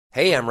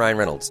Hey, I'm Ryan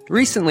Reynolds.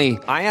 Recently,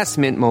 I asked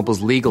Mint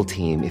Mobile's legal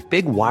team if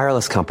big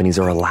wireless companies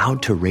are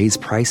allowed to raise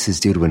prices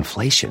due to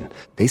inflation.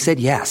 They said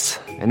yes.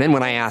 And then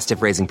when I asked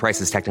if raising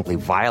prices technically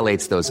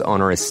violates those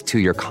onerous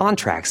two-year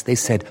contracts, they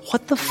said,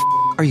 "What the f***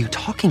 are you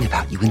talking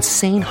about, you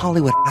insane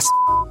Hollywood ass?"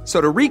 So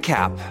to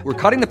recap, we're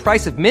cutting the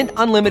price of Mint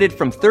Unlimited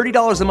from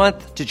 $30 a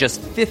month to just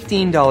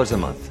 $15 a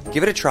month.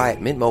 Give it a try at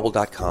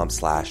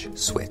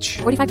mintmobile.com/switch.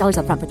 $45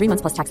 up front for 3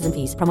 months plus taxes and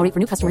fees. Promo rate for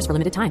new customers for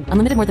limited time.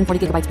 Unlimited more than 40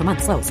 gigabytes per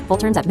month. Slows full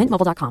terms at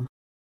mintmobile.com.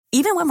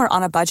 Even when we're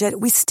on a budget,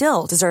 we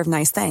still deserve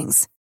nice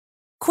things.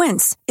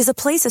 Quince is a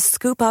place to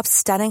scoop up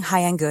stunning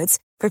high-end goods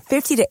for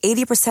 50 to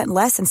 80%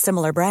 less than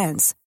similar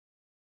brands.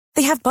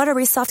 They have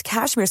buttery soft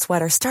cashmere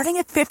sweaters starting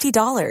at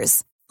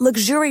 $50,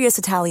 luxurious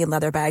Italian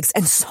leather bags,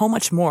 and so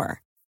much more.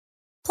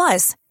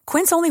 Plus,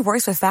 Quince only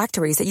works with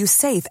factories that use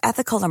safe,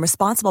 ethical, and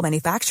responsible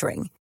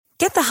manufacturing.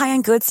 Get the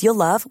high-end goods you'll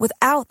love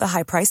without the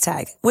high price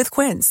tag with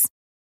Quince.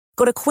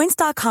 Go to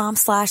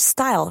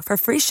quince.com/style for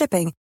free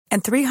shipping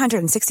and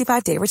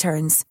 365-day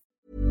returns.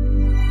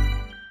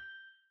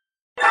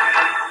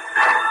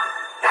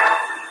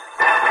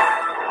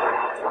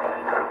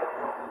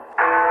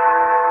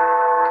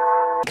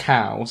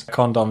 Cows,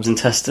 condoms,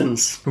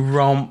 intestines,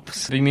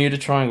 romps, Bermuda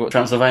Triangle,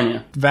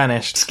 Transylvania,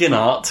 vanished, skin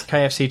art,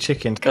 KFC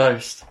chicken,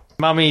 ghost,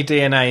 mummy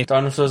DNA,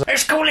 dinosaurs.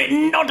 Let's call it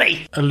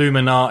Noddy.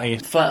 Illuminati,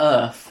 Flat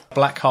Earth,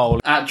 black hole,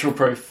 actual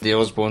proof, The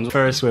Osbournes,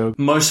 Ferris wheel,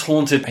 most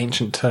haunted,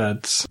 ancient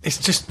turds. It's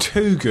just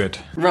too good.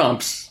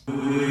 Rubs.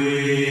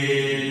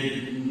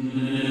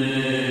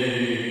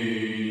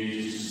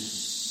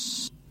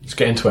 Let's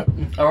get into it.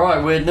 All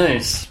right, weird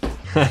news.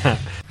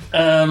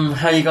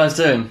 How you guys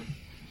doing?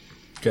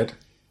 Good.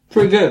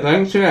 pretty good,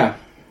 thanks. Yeah.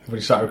 Have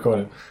we started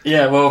recording?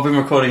 Yeah, well, I've been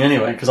recording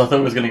anyway because I thought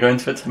we was going to go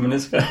into it 10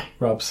 minutes ago.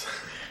 Rubs.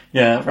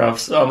 Yeah,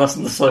 Rubs. Oh,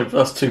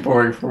 that's too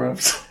boring for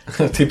Rubs.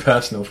 Too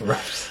personal for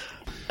Rubs.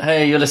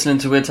 Hey, you're listening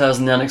to Weird Tales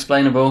and the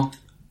Unexplainable.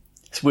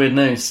 It's weird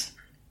news.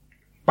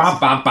 Ba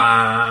ba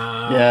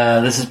ba. Yeah,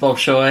 this is Bob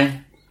Shoy.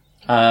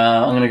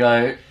 I'm going to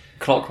go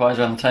clockwise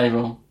around the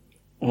table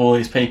with all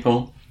these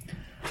people.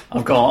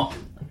 I've got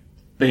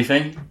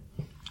Beefy.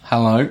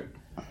 Hello.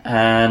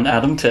 And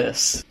Adam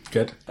Tiss.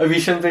 Good. Have you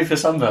shown Beef for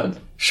sunburn?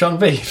 Sean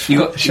Beef. You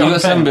got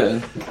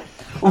sunburn?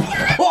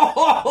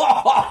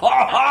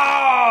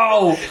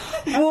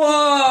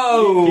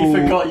 Whoa! You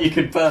forgot you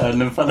could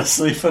burn and fell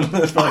asleep on the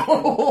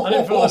I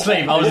didn't fall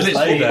asleep. I was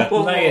literally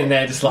laying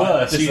there just like,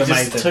 worse, this you is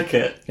just amazing. took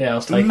it. Yeah, I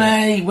was taking it.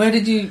 Mate,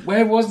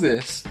 where was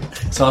this?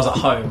 So I was at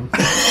home.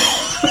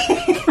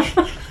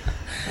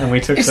 And we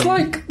took It's some...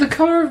 like the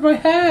colour of my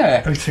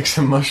hair. We took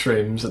some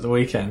mushrooms at the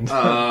weekend.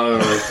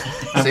 Oh.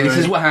 So this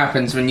is what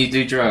happens when you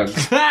do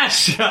drugs.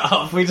 Shut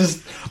up. I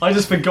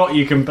just forgot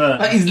you can burn.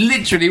 That is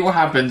literally what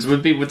happens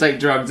when people take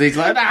drugs. He's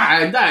like,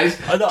 drugs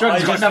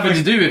got nothing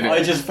to do with it.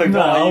 I just forgot No,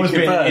 I you was could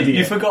being an burn. idiot.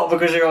 You forgot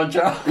because you're on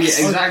drugs. Yeah,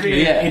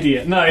 exactly. An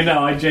idiot. No,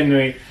 I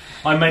genuinely...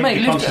 I made Mate,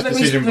 the conscious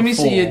decision let me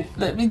before. see you.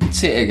 Let me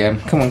see it again.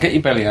 Come on, get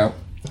your belly out.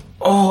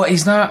 Oh,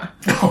 is that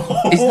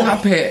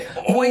bit?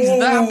 What is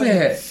that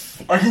bit?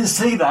 I didn't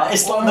see that.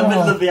 It's like the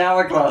middle of the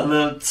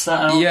hourglass.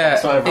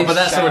 Yeah. But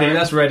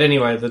that's red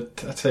anyway, the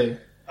tattoo.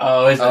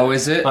 Oh, is it? Oh,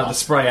 is it? Like the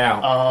spray out.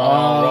 Oh,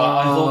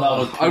 right. I thought that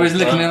was. I was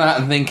looking at that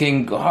and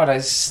thinking, God,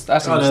 that's Oh,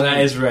 no, insane. that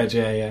is red,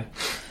 yeah.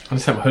 I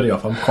just have my hoodie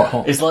off, I'm quite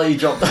hot. It's like you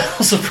dropped a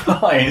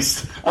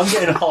surprise. I'm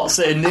getting hot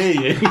sitting near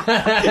you.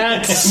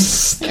 Yeah,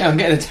 I'm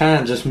getting a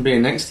tan just from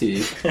being next to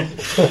you.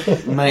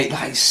 Mate,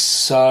 that is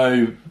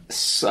so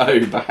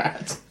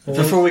bad.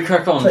 Before we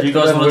crack on, do you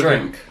guys want a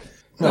drink?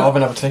 No, I'll have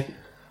another tea.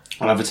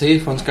 I'll have a tea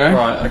if one's going.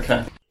 Right,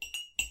 okay.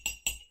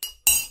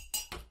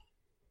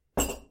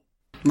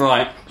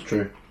 Right. It's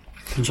true.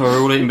 So we're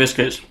all eating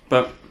biscuits,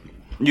 but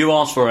you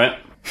asked for it.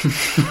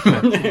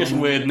 It's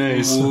weird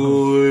news.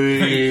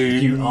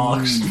 You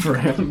asked for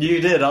it. You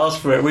did ask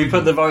for it. We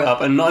put the vote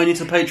up, and not only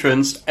to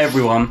patrons,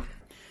 everyone.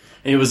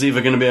 It was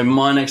either going to be a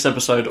My Next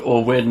Episode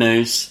or Weird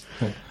News,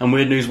 and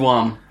Weird News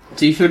won.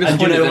 Do you feel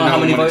disappointed do you know that no how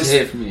one many wanted votes- to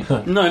hear from you?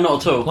 No,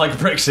 not at all. Like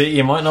Brexit,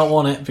 you might not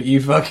want it, but you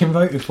fucking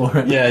voted for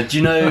it. Yeah, do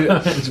you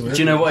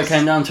know what it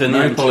came down to in the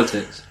No end?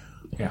 politics.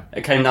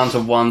 It came down to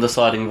one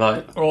deciding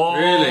vote. Oh,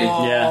 Really?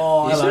 Yeah.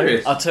 Are you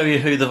serious? I'll tell you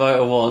who the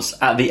voter was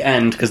at the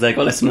end, because they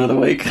got listener of the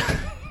week.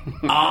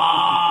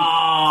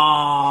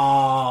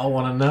 I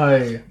want to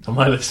know. Am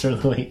I listener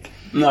of the week?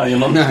 No, you're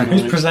not. No. listener of the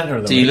Who's week. presenter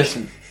of the Do week? you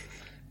listen,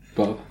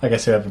 Bob? I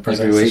guess whoever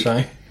presents the week.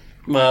 show.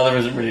 Well, there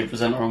isn't really a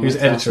presenter on Who's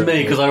this. editor of the Me,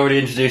 week? because I already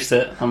introduced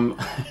it.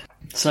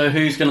 So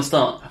who's going to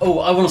start? Oh,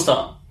 I want to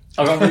start.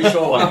 I've got a really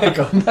short one.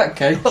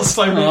 Okay. That's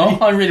so many. Oh,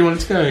 I really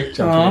wanted to go.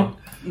 Jumping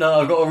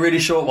No, I've got a really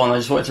short one. I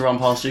just wanted to run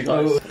past you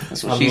guys.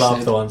 That's in. what I she love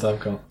said. the ones I've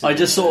got. I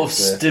just sort of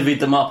divvied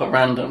them up at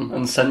random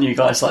and sent you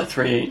guys like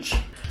 3 each.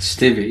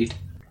 Stivvied.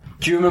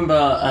 Do you remember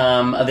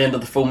at the end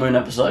of the full moon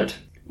episode,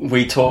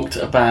 we talked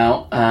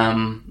about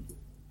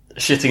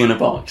shitting in a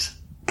box?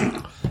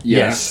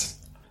 Yes.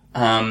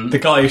 The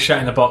guy who shat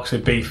in the box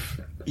with beef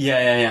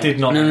Yeah. did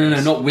not.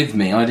 No, not with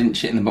me. I didn't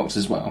shit in the box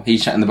as well. He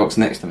shat in the box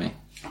next to me.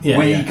 Yeah,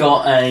 We yeah.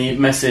 got a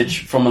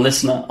message from a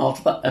listener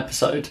after that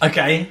episode.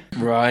 Okay.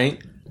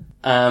 Right.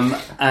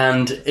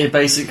 And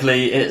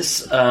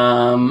it's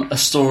a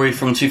story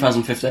from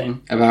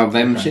 2015 About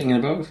them shitting in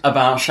a box?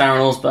 about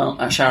Sharon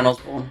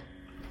Osbourne,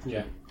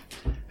 Yeah.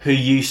 who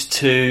used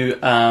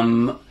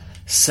to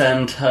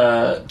send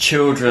her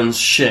children's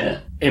shit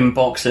in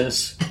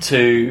boxes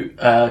to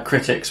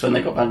critics when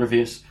they got bad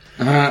reviews.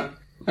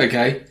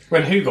 Okay.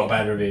 When who got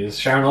bad reviews?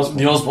 Sharon Osbourne?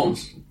 The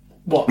Osbournes,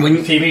 What? When-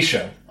 The TV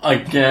show? I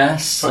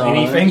guess. So.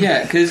 Anything?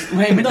 Yeah, because...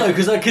 Wait a minute. No,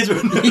 because our kids would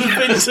have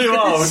been too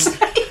old.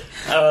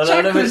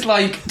 Jack was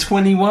like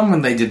 21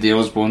 when they did the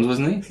Osbournes,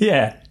 wasn't he?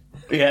 Yeah.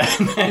 Yeah,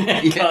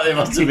 it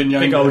must have been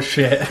younger. Big old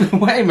shit.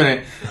 Wait a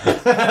minute.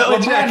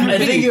 I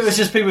think it was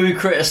just people who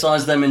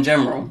criticised them in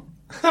general.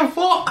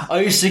 What? I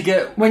used to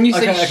get... When you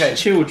say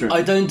children...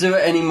 I don't do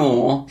it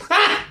anymore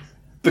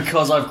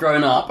because I've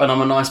grown up and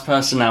I'm a nice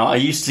person now. I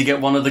used to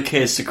get one of the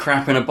kids to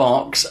crap in a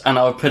box and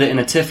I would put it in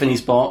a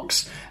Tiffany's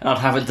box and I'd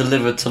have it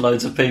delivered to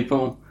loads of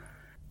people.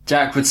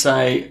 Jack would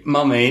say,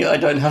 "Mummy, I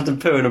don't have to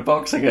poo in a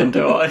box again,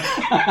 do I?"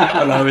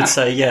 And I would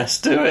say,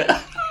 "Yes, do it."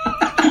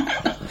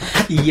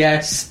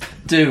 Yes,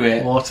 do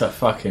it. What a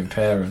fucking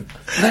parent.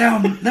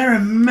 They're a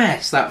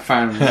mess, that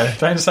family.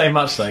 Don't say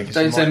much though.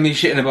 Don't send me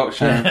shit in a box,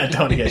 Sharon. I don't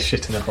want to get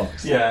shit in a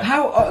box. Yeah.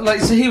 How,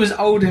 so he was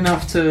old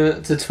enough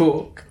to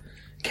talk.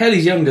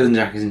 Kelly's younger than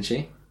Jack, isn't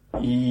she?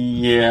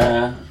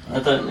 Yeah. I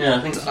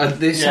think so.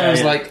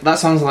 That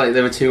sounds like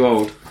they were too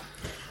old.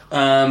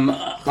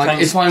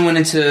 If I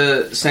wanted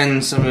to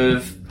send some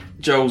of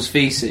Joel's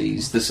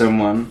feces to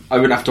someone, I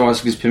would have to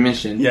ask his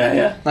permission.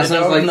 Yeah. That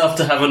sounds old like enough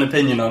to have an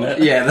opinion on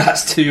it. Yeah,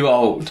 that's too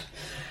old.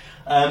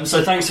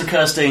 So thanks for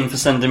Kirstine for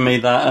sending me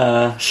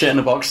that shit in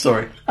a box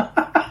story.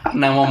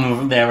 Now on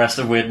with the rest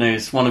of weird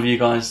news. One of you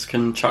guys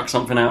can chuck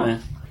something out here.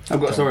 I've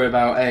got a story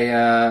about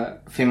a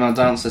female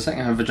dancer setting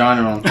her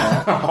vagina on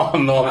fire. Oh,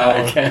 not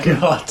that again.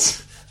 God.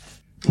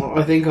 Well,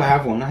 I think I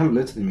have one. I haven't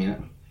looked at them yet.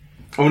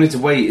 I wanted to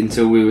wait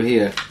until we were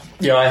here.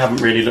 Yeah, I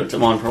haven't really looked at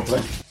mine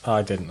properly.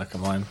 I didn't look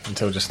at mine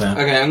until just now.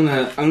 Okay, I'm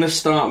gonna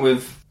start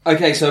with.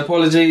 Okay, so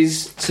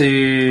apologies to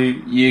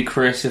you,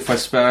 Chris, if I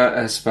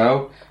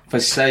if I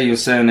say your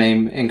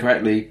surname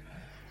incorrectly.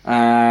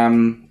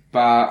 But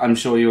I'm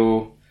sure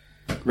you'll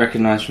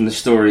recognise from the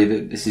story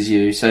that this is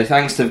you. So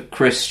thanks to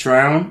Chris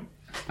Strown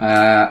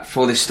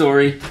for this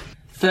story.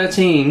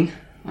 13.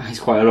 It's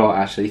quite a lot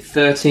actually.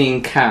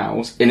 13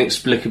 cows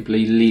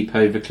inexplicably leap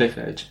over cliff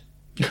edge.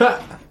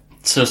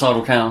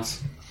 Suicidal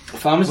cows.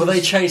 Farmers Were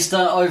they chased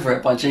over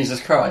it by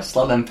Jesus Christ,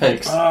 like them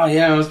pigs? Oh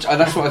yeah,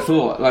 that's what I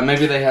thought. Like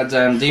maybe they had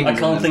demons. I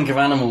can't think of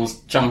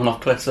animals jumping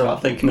off cliffs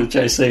without thinking of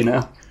JC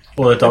now.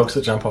 All the dogs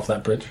that jump off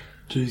that bridge.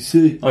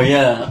 JC. Oh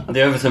yeah,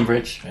 the Overton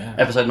Bridge, Yeah.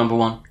 episode number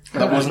 1.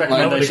 That wasn't like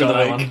Recommendation of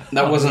the week.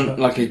 that wasn't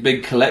like a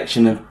big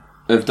collection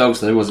of dogs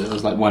though, was it? It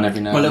was like one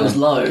every now. Well, and it was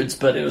then. loads,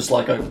 but it was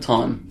like over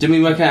time. Didn't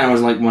we work out it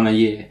was like one a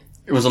year?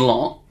 It was a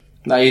lot.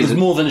 That It is. was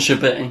more than it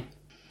should be.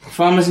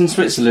 Farmers in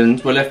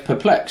Switzerland were left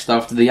perplexed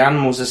after the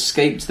animals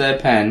escaped their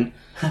pen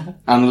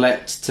and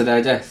leapt to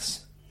their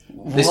deaths.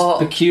 This What?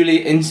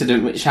 peculiar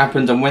incident, which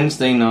happened on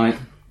Wednesday night.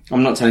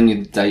 I'm not telling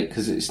you the date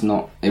because it's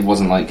not. It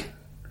wasn't like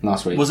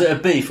last week. Was it a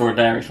beef or a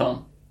dairy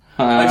farm?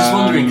 I'm just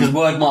wondering because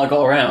word might have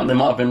got around. They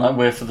might have been like,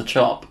 "We're for the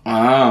chop."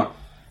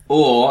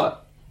 Or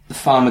the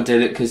farmer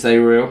did it because they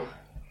were ill.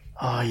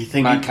 Oh, you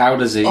think? Mad cow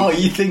disease. Oh,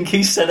 you think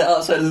he set it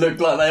up so it looked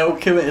like they all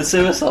committed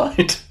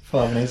suicide?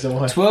 5 minutes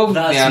away. 12 of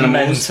That's the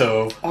animals.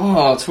 mental.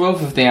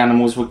 12 of the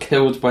animals were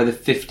killed by the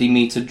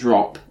 50-metre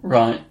drop.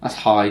 Right. That's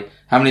high.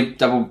 How many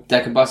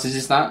double-decker buses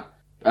is that?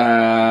 2.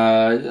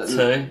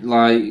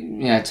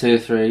 2 or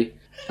 3.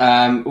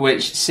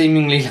 Which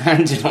seemingly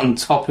landed on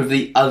top of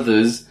the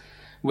others,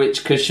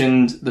 which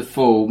cushioned the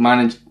fall.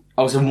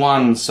 So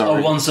one,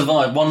 sorry. Oh, one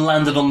survived. One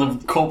landed on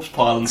the corpse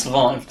pile and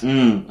survived.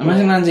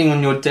 Imagine landing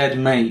on your dead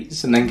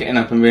mates and then getting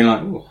up and being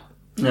like, oh,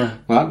 Yeah.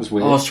 well, that was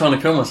weird. I was trying to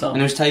kill myself.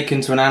 And it was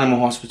taken to an animal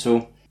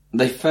hospital.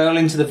 They fell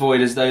into the void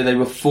as though they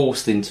were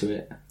forced into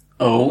it.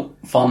 Oh,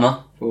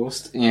 farmer.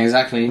 Forced? Yeah,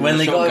 exactly. When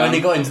they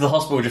got into the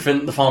hospital, do you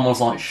think the farmer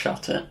was like,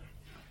 "Shut it.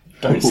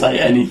 Don't say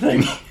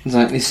anything." It's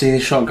like, you see the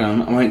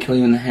shotgun, I won't kill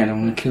you in the head,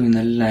 I'm going to kill you in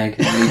the leg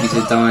and leave you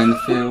to die in the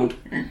field.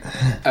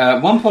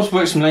 One possible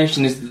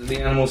explanation is that the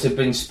animals had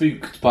been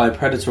spooked by a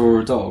predator or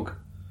a dog.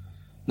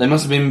 They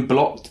must have been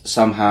blocked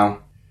somehow,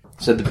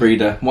 said the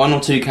breeder. 1 or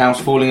 2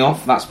 cows falling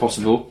off, that's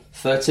possible.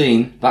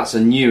 13, that's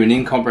a new and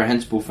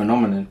incomprehensible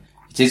phenomenon.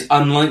 It is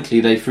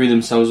unlikely they threw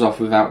themselves off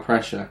without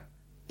pressure.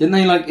 Didn't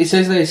they, it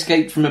says they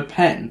escaped from a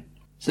pen.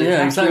 So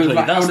Yeah, exactly.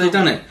 How have they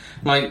done it?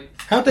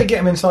 How'd they get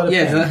them inside a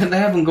Yeah, pen? they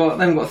haven't got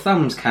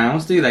thumbs,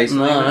 cows, do they? So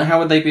No. how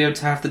would they be able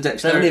to have the They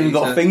dexterity? haven't even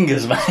got to...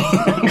 fingers, mate.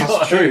 They've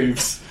got true.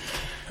 hooves.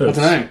 I don't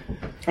know.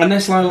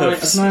 Unless I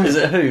Hooves. don't know. Is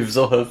it hooves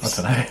or hooves?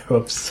 I don't know.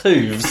 Whoops.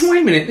 Hooves.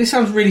 Wait a minute, this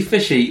sounds really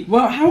fishy.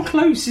 Well, how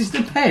close is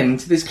the pen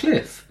to this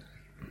cliff?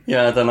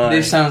 Yeah, I don't know.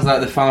 This sounds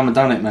like the farmer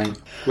done it, mate.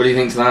 What do you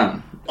think to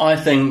that? I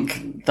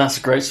think that's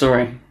a great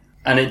story.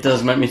 And it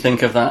does make me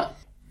think of that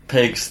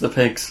the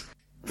pigs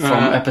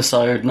from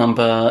episode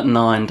number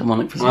 9,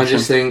 Demonic Possession. I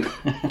just think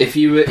if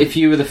you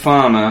were the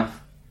farmer,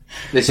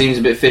 this seems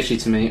a bit fishy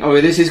to me. Oh,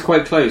 this is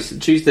quite close.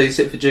 Tuesday,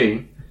 6th of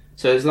June.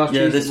 So his last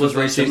this was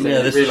recent.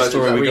 Yeah, this was a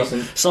story we got.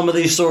 Some of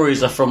these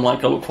stories are from like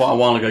quite a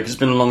while ago because it's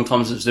been a long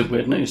time since we did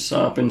Weird News,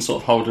 so I've been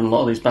sort of holding a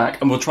lot of these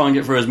back, and we'll try and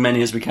get through as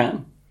many as we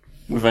can.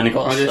 We've only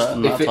got a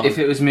certain amount of time. If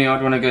it was me,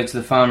 I'd want to go to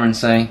the farmer and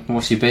say,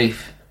 "What's your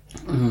beef?"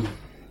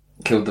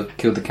 Killed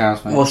the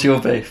cows, mate. What's your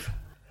beef?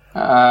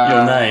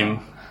 Your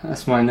name.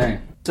 That's my name.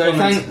 So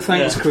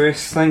thanks,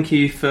 Chris. Thank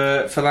you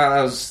for that.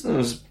 That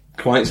was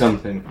quite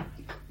something.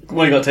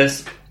 What you got,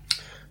 Tis?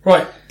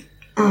 Right.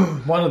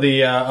 One of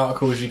the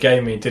articles you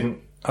gave me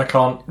I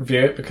can't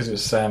view it because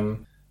it's I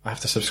have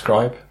to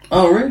subscribe.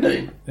 Oh,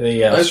 really?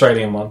 The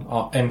Australian one,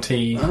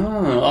 NT.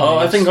 Oh,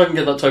 I think I can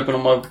get that to open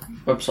on my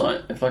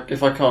website.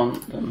 If I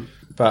can't, then.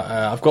 But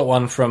I've got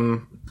one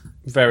from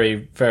very,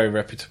 very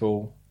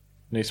reputable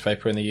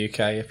newspaper in the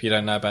UK. If you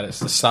don't know about it, it's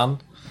The Sun.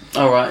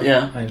 Oh, right,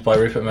 yeah. Owned by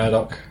Rupert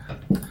Murdoch.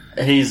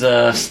 He's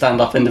a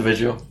stand-up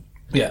individual.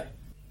 Yeah.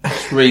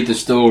 Let's read the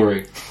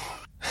story.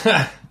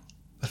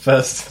 The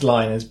first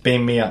line is,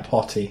 "Beam me up,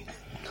 hottie."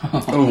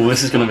 Oh,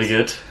 this is going to be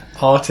good.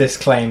 Artist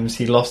claims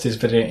he lost his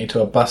virginity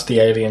to a busty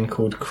alien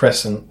called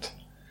Crescent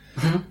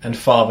and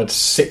fathered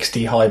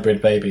 60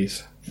 hybrid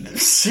babies.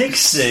 60?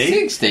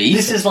 60?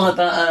 This is like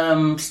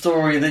that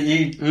story that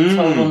you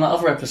told on that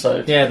other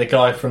episode. Yeah, the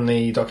guy from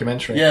the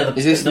documentary. Yeah,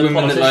 is this the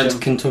woman that likes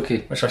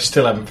Kentucky? Which I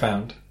still haven't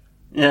found.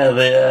 Yeah,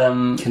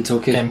 the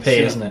Kentucky MP,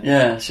 isn't it?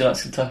 Yeah, she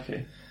likes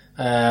Kentucky.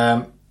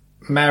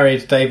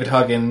 Married David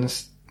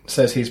Huggins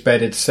says he's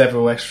bedded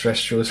several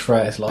extraterrestrials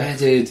throughout his life.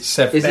 Bedded.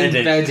 Isn't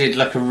bedded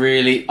like a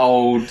really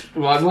old...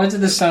 Why did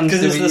the Sun...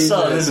 Because it's the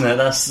Sun, isn't it?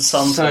 That's the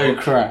Sun. So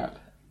crap.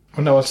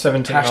 When I was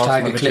 17, I lost my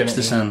 #eclipse virginity.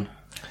 the Sun.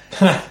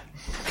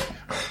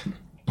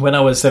 When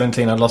I was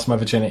 17, I lost my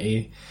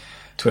virginity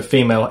to a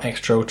female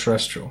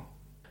extraterrestrial.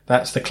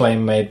 That's the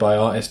claim made by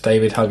artist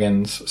David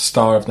Huggins,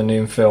 star of the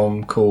new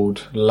film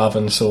called Love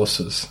and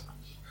Saucers.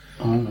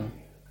 Oh.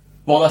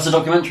 Well, that's a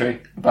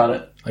documentary about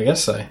it. I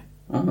guess so.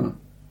 Oh.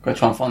 Go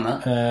try and find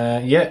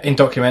that. Yeah, in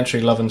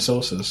documentary Love and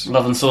Saucers.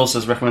 Love and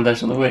Saucers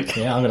recommendation of the week.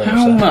 Yeah, I'm going to watch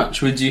How that.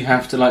 much would you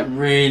have to like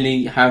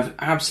really have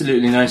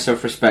absolutely no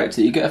self-respect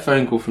that you get a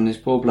phone call from this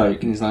poor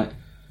bloke and he's like,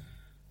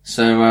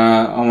 "So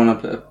I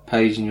want to put a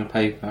page in your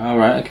paper." "All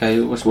right, okay.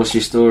 What's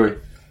your story?"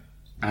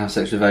 "I have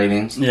sex with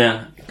aliens."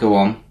 Yeah. "Go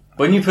on."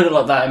 When you put it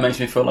like that, it makes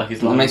me feel like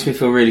he's lying. It makes me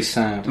feel really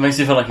sad. It makes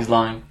me feel like he's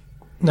lying.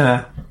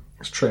 Nah,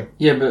 it's true.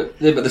 Yeah, but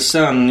the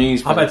Sun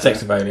newspaper. I've had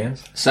sex with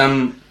aliens.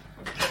 Some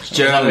Journalists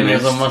on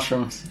journalist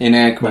mushrooms. in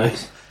air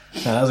quotes.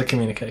 No, that was a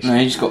communication. No,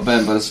 you just got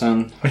burnt by the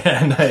Sun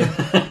Yeah, no,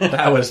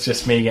 that was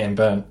just me getting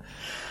burnt.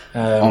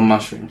 on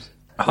mushrooms.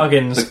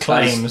 Huggins Because-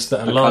 claims that a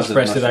because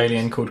large-breasted of mushrooms.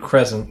 alien called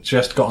Crescent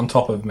just got on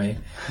top of me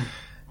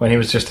when he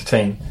was just a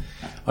teen.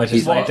 I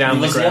just lay down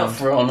the Was he up ground.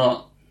 for it or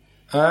not?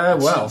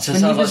 Well, It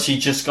sounds like she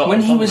just got When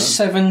on he top was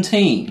of him.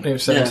 17. he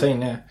was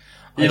 17, yeah.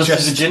 He I lost his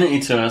just, virginity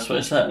to her, that's what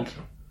it said.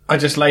 I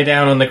just lay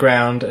down on the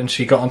ground and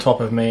she got on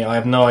top of me. I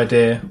have no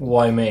idea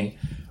why me.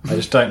 I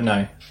just don't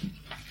know.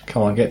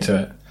 Come on, get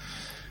to it.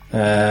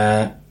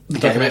 The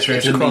documentary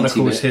it's a meaty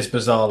chronicles bit. his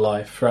bizarre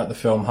life. Throughout the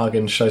film,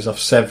 Huggins shows off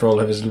several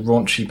of his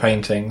raunchy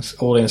paintings,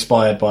 all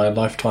inspired by a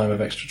lifetime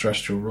of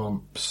extraterrestrial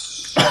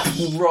romps.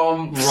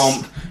 Romp.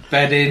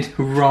 Bedded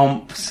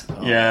romps.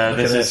 Yeah,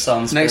 this at is this.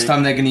 sunscreen. Next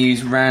time they're going to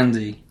use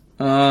Randy.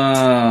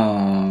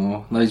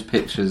 Oh, those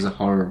pictures are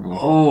horrible.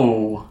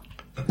 Oh.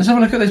 Let's have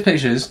a look at those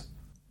pictures.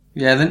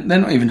 Yeah, they're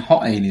not even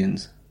hot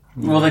aliens.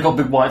 Well, they got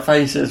big white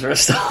faces for a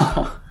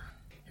start.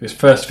 He was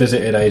first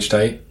visited aged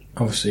 8,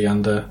 obviously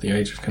under the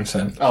age of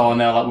consent. Oh,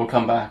 now like we'll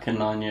come back in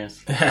 9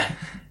 years.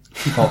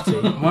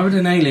 Hottie. Why would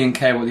an alien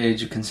care what the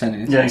age of consent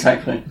is? Yeah,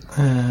 exactly.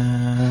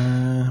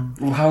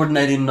 Well, how would an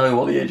alien know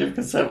what the age of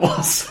consent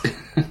was?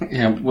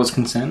 Yeah, what's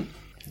consent?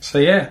 So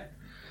yeah,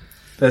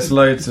 there's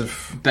loads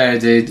of...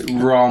 Bedded,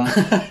 romp,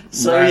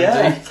 So Randy.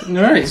 yeah.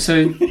 Alright,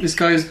 so this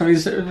guy is having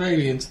sex with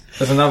aliens.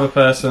 There's another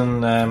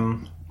person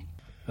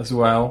as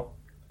well.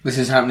 This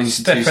is happening to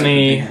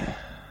Stephanie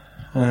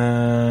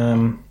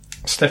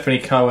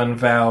Cohen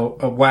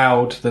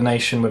wowed the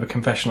nation with a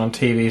confession on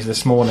TVs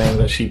this morning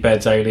that she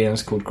beds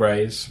aliens called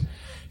Greys.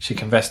 She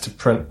confessed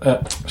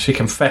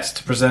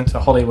to presenter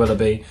Holly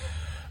Willoughby.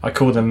 "I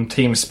call them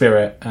Team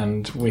Spirit,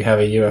 and we have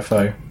a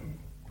UFO,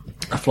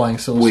 a flying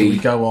saucer. We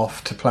go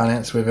off to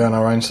planets within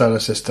our own solar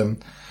system,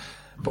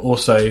 but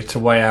also to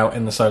way out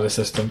in the solar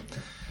system.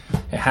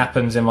 It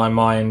happens in my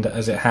mind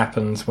as it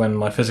happens when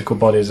my physical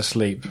body is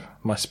asleep.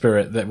 My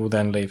spirit that will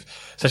then leave."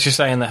 So she's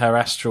saying that her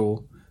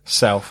astral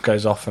self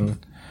goes off and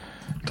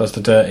does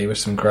the dirty with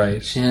some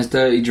greys. She has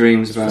dirty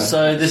dreams about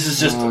So this is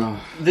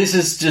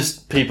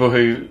just people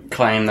who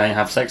claim they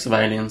have sex with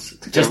aliens,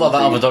 just like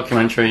that other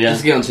documentary. Yeah,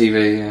 Just to get on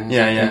TV,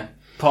 yeah.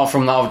 Apart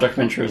from that other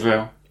documentary as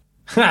well.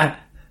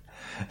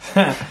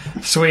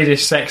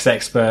 Swedish sex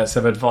experts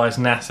have advised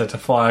NASA to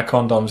fire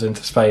condoms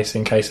into space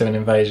in case of an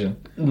invasion.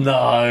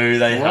 No,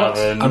 they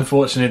haven't.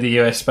 Unfortunately, the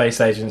US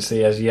Space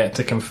Agency has yet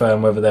to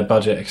confirm whether their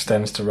budget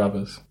extends to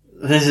rubbers.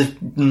 This is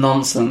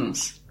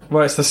nonsense.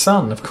 Well, it's the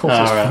sun, of course.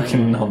 It's Alright.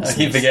 fucking nonsense. I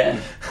keep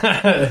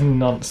forgetting.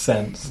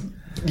 Nonsense.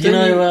 You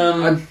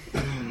know,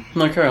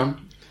 no, carry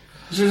on.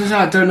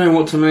 I don't know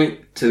what to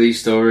make to these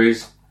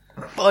stories.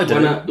 But I do.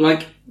 Why not?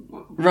 Like,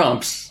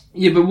 Rubs.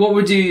 yeah, but what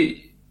would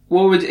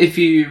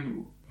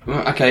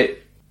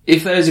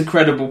if there's a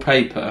credible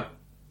paper,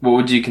 what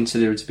would you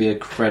consider to be a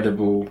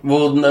credible?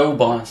 Well, no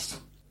biased.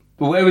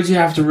 But where would you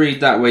have to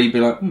read that where you'd be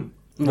like,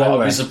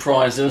 Well, I'd be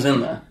surprised it was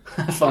in there.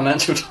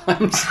 Financial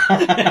Times.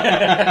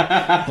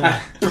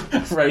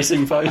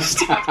 Racing Post.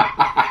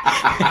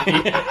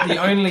 The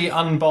only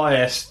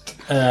unbiased,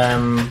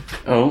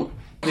 Oh.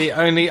 the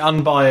only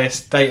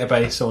unbiased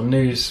database or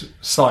news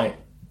site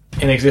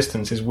in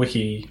existence is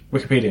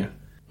Wikipedia.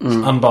 It's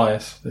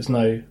unbiased. There's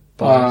no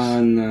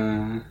bias.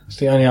 no. It's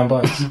the only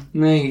unbiased.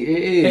 Mate,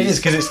 it is. It is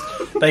because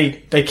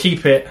they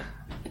keep it.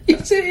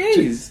 Yes, it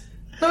is.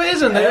 No, it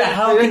isn't.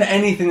 How can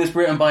anything that's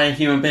written by a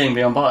human being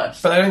be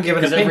unbiased? But they don't give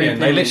an 'Cause every opinion.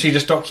 They opinion- literally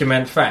just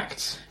document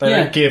facts. They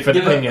Yeah. don't give an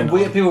opinion.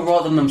 Weird people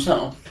write them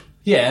themselves.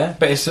 Yeah,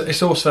 but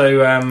it's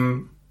also Yeah,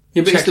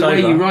 but it's checked the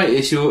way over. you write it.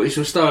 It's your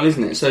style,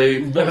 isn't it? So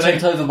But but they-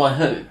 checked over by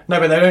who? No,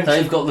 but they don't.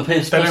 They've got the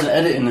person don't-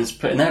 editing that's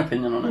putting their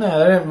opinion on it. No,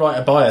 they don't write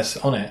a bias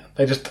on it.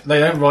 They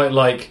don't write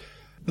like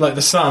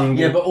the Sun.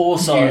 Yeah, but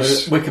also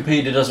use-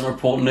 Wikipedia doesn't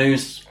report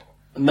news.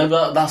 No,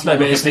 that's no, not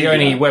but it's the Wikipedia.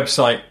 only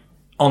website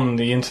on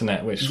the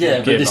internet which Yeah, will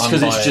but give it's because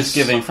it's unbiased. just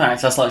giving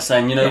facts. That's like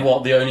saying, you know Yeah.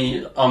 what, the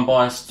only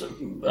unbiased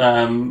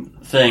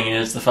thing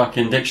is the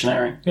fucking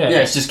dictionary. Yeah.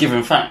 It's just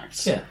giving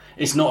facts. Yeah.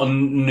 It's not a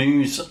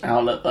news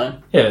outlet, though.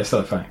 Yeah, it's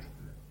not a fact.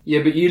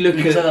 yeah, but you look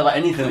You can say at that like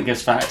anything that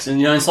gives facts.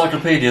 And,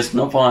 encyclopedias,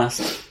 not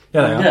biased.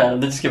 Yeah, they are. Yeah,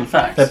 they're just giving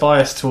facts. They're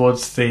biased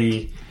towards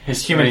the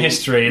human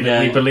history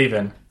that we believe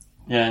in.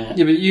 Yeah.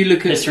 yeah, but you look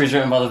at History's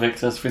written by the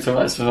victors. We talked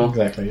about this before.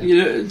 Exactly. Yeah.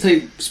 you look,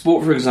 take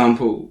sport for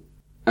example.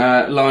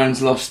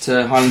 Lions lost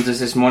to Highlanders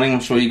this morning.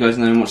 I'm sure you guys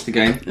know and watched the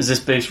game. Is this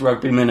Beast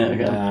Rugby Minute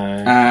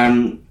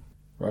again?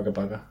 Rugger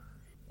bugger.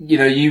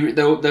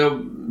 They'll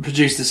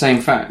produce the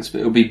same facts, but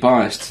it'll be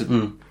biased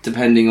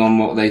depending on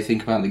what they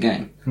think about the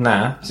game.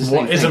 Nah. the same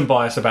What thing. isn't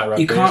biased about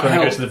rugby You can't is when it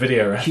help goes to the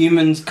video round.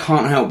 Humans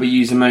can't help but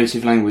use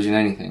emotive language in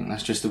anything.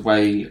 That's just the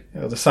way.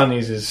 Yeah, the Sun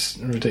uses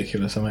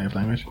ridiculous amount of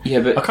language. Yeah,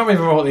 but I can't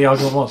remember what the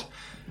argument was.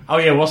 Oh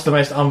yeah, what's the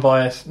most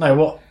unbiased?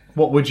 No,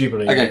 what would you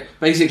believe? okay.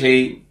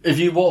 Basically, If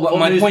you what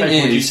my newspaper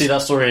point would you is- see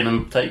that story in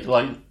and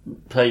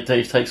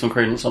take some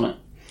credence on it?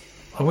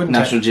 I wouldn't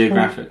National take-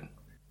 Geographic,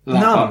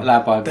 No,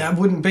 Lab Bible. that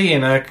wouldn't be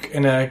in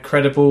a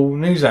credible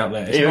news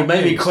outlet. It's It not would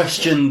maybe news.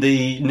 question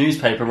the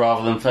newspaper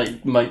rather than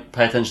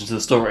pay attention to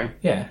the story.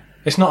 Yeah,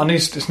 it's not a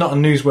news. It's not a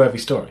newsworthy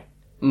story.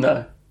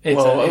 No. It's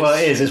Well,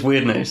 it is. It's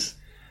weird news.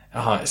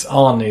 Oh, it's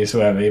our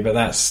newsworthy, but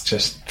that's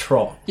just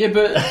trot. Yeah,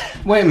 but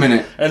wait a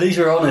minute. At least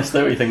you're honest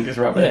that we think it's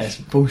Yeah, rubbish. it's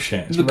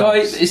bullshit. It's The guy,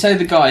 rubbish. say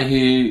the guy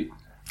who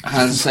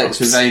has sex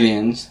with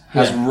aliens,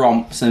 has Yeah.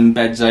 romps and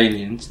beds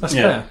aliens, That's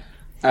Yeah.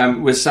 fair.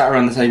 was sat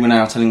around the table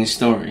now telling his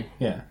story.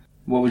 Yeah,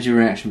 What would your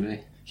reaction be?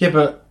 yeah,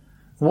 but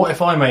what if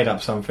I made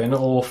up something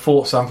or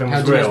thought something How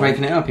was do you know real? he's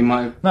making it up? He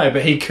might have. No,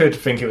 but he could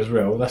think it was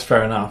real. That's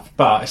fair enough.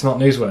 But it's not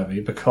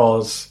newsworthy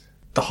because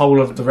the whole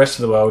of the rest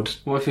of the world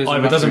What if it was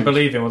either doesn't mushrooms?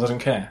 believe him or doesn't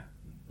care.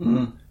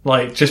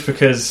 Like just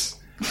because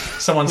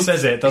someone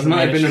says it He doesn't might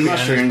mean have it been in should be in a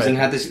mushrooms and newspaper.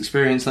 had this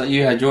experience like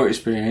you had your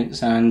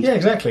experience, and Yeah,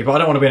 exactly. But I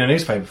don't want to be in a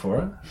newspaper for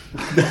it.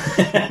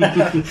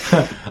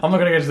 I'm not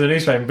going to go to the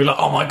newspaper and be like,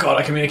 "Oh my god,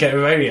 I communicate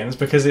with aliens,"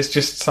 because it's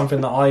just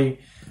something that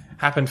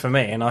happened for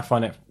me and I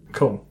find it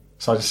cool.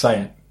 So I just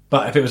say it.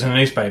 But if it was in a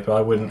newspaper,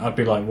 I wouldn't. I'd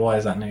be like, "Why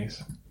is that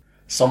news?"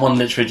 Someone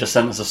literally just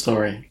sent us a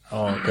story.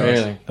 Oh god,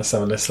 Really? let's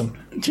have a listen.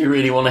 Do you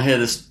really want to hear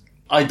this?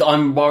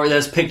 I'm worried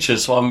there's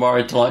pictures, so I'm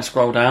worried to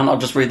scroll down. I'll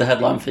just read the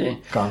headline for you.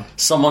 Go on.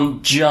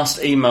 Someone just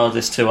emailed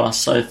this to us,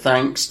 so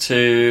thanks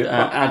to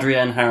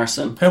Adrienne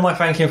Harrison. Who am I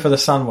thanking for the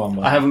Sun one?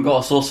 I haven't got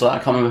a source for that. I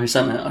can't remember who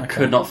sent it. I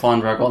could not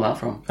find where I got that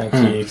from. Thank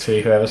you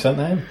to whoever sent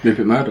that in.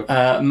 Rupert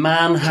Murdoch.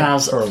 Man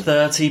has Sorry.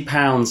 30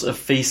 pounds of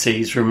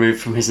feces removed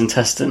from his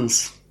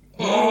intestines.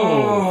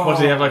 What,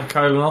 did he have like a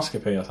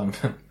colonoscopy or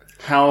something?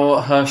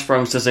 How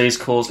Hirschsprung's disease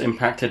caused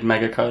impacted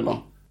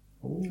megacolon.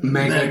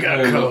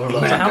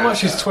 So how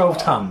much is 12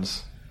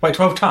 tons? Wait,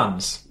 12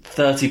 tons? £30.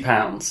 30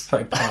 pounds.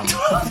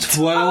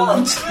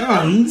 12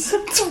 tons?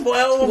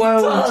 12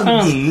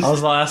 tons? I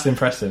was like, that's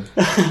impressive.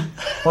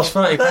 What's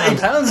 30 £30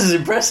 pounds? is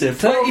impressive.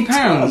 30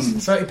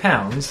 pounds? 30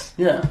 pounds?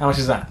 Yeah. How much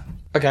is that?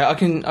 Okay, I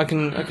can.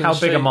 How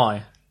big am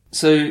I?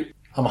 So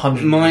I'm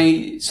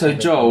 100.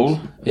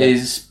 Joel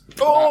is.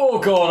 Oh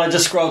god, I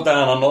just scrolled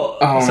down. I'm not.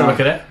 Oh, Let's have a look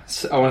at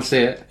it. I want to see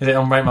it. Is it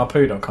on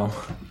ratemypoo.com?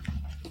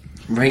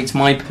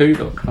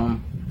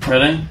 RateMyPoo.com.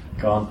 Ready?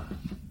 Go on.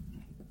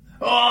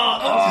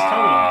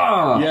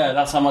 Yeah,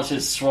 that's how much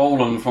it's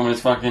swollen from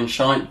his fucking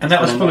shite. And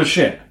that was full of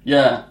shit.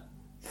 Yeah.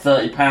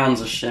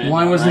 £30 of shit.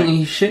 Why wasn't mate.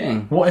 he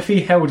shitting? What if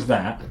he held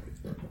that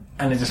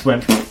and it just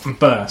went and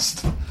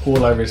burst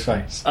all over his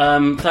face?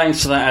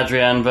 Thanks for that,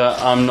 Adrienne, but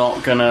I'm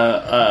not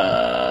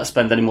gonna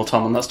spend any more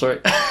time on that story.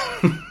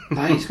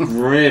 That is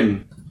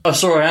grim. Oh,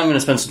 sorry, I'm gonna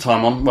spend some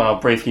time on. Well,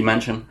 briefly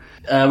mention.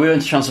 We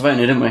went to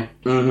Transylvania, didn't we?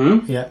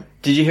 Mm-hmm. Yeah.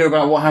 Did you hear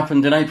about what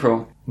happened in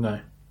April? No.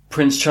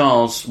 Prince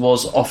Charles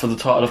was offered the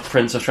title of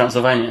Prince of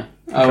Transylvania.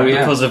 Oh, yeah.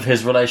 Because of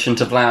his relation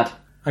to Vlad.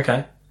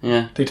 Okay.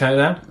 Yeah. Do you turn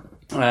it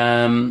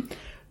down?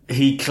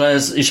 He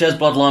shares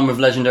bloodline with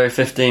legendary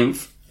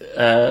 15th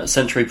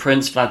century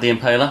prince Vlad the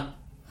Impaler.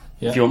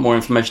 Yeah. If you want more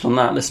information on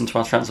that, listen to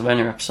our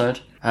Transylvania episode.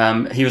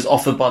 He was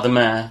offered by the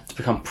mayor to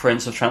become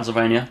Prince of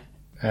Transylvania.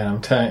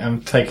 And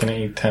I'm taking it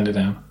he turned it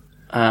down.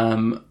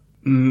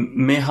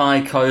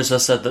 Mihai Koza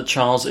said that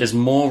Charles is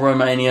more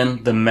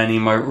Romanian than many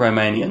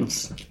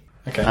Romanians.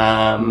 Okay.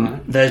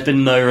 There's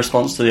been no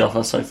response to the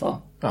offer so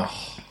far.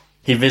 Oh.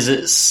 He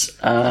visits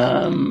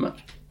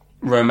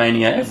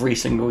Romania every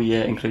single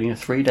year, including a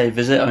 3-day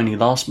visit only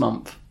last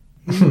month.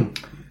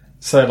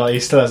 So, like, he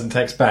still hasn't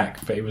texted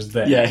back, but he was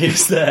there. Yeah, he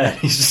was there.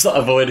 He's just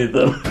avoided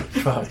them.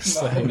 Fuck's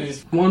sake.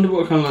 I wonder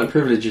what kind of like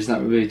privileges that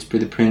would be to be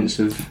the Prince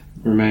of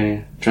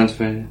Romania,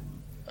 Transylvania.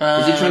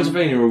 Is it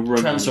Transylvania or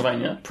Romania?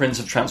 Transylvania, Prince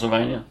of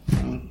Transylvania.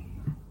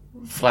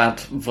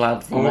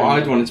 Vlad. Oh,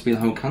 I'd want it to be the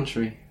whole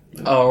country.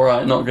 Oh,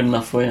 right, not good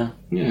enough for you.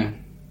 Yeah.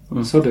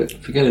 Sod it.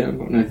 Forget it. I've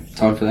got no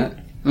time for that.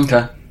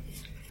 Okay.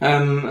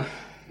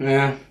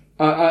 Yeah.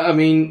 I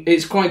mean,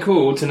 it's quite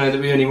cool to know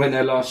that we only went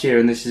there last year,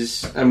 and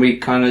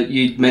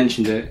you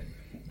mentioned it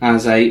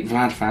as a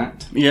Vlad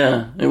fact.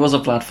 Yeah, it was a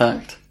Vlad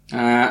fact.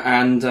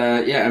 And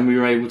we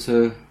were able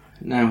to.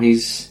 Now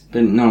he's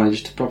been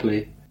acknowledged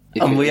properly.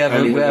 And we have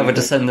a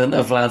descendant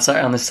of Vlad sat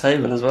around this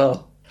table as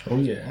well. Oh,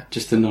 yeah.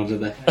 Just a nod of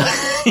the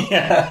head.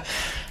 Yeah.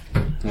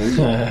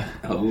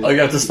 Oh. I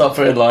have to start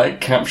putting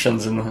like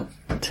captions in the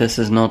Tiss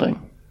is nodding.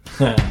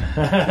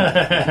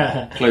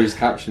 Closed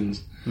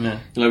captions. Yeah.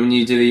 Like when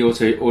you do the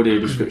audio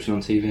description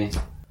on TV.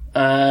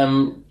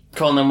 Come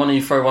on then, why don't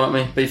you throw one at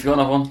me? Beef, you got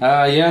another one?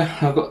 Yeah,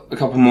 I've got a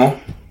couple more.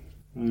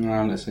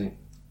 Let's see.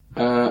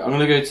 I'm going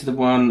to go to the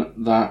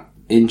one that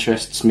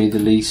interests me the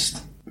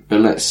least. But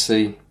let's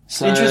see.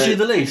 So, Interests you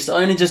the least?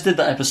 I only just did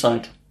that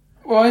episode.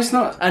 Well, it's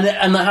not... And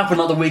that happened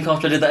like the week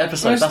after I did that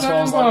episode. That's why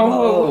I was like,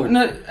 whoa.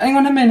 No, hang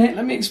on a minute,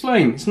 let me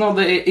explain. It's not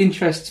that it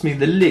interests me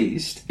the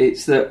least,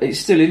 it's that it's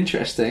still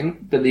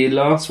interesting, but the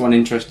last one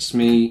interests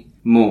me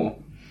more.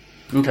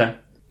 Okay.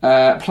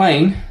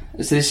 Plane.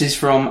 So this is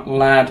from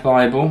Lad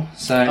Bible.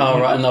 So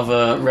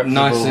another reputable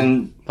nice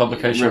and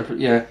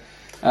publication.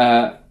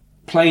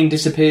 Plane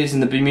disappears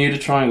in the Bermuda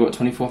Triangle at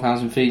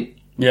 24,000 feet.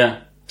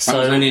 Yeah. So, that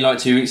was only like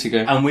 2 weeks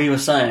ago. And we were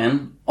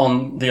saying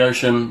on the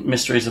Ocean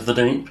Mysteries of the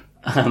Deep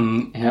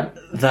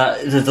that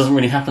it doesn't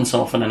really happen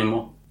so often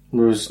anymore.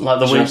 Whereas like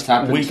the just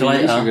happened week 2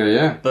 later, weeks ago,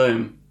 yeah.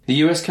 Boom. The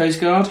US Coast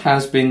Guard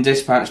has been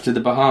dispatched to the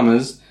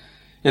Bahamas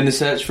in the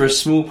search for a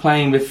small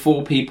plane with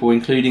 4 people,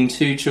 including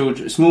 2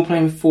 children. A small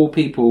plane with 4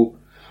 people.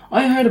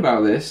 I heard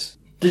about this.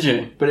 Did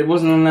you? But it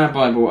wasn't on Lad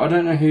Bible. I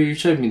don't know who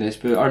showed me this,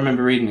 but I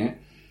remember reading it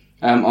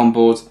on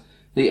board.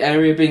 The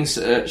area being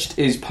searched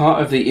is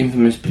part of the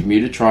infamous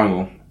Bermuda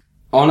Triangle.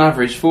 On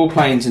average, 4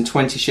 planes and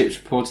 20 ships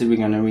reported. We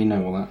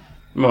know all that.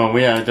 Well,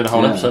 we did a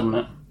whole episode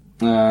on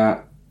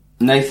it.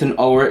 Nathan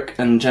Ulrich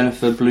and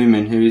Jennifer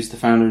Blumen, who is the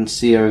founder and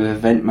CEO of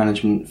event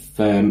management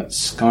firm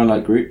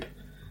Skylight Group,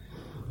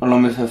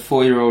 along with her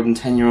 4-year-old and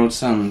 10-year-old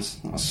sons.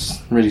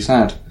 That's really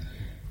sad.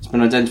 It's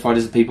been identified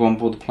as the people on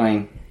board the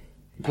plane.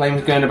 The plane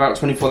was going about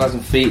 24,000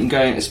 feet and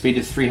going at a speed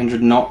of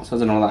 300 knots. I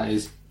don't know what that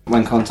is.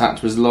 When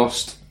contact was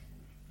lost,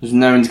 there was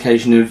no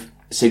indication of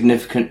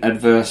significant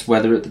adverse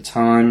weather at the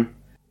time.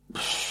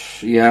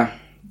 Yeah,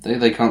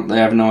 they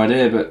have no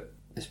idea, but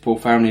this poor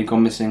family had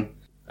gone missing.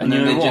 And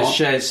then they just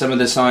shared some of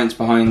the science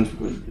behind,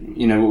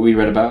 what we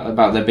read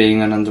about there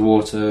being an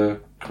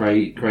underwater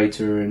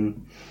crater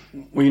and...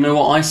 Well, you know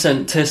what? I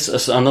sent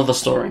Tiss another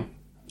story,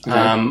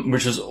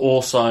 which has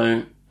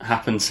also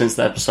happened since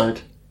the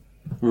episode.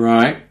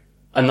 Right.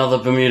 Another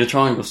Bermuda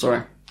Triangle story.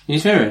 Are you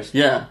serious?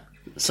 Yeah.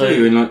 So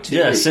 2 in like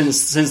 2 weeks?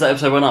 since that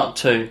episode went up,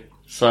 2.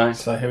 So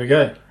here we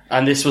go.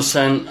 And this was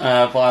sent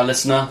by a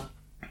listener.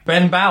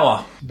 Ben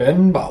Bauer.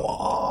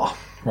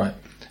 Right.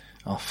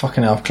 Oh,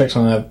 fucking hell. I've clicked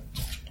on a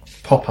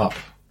pop-up.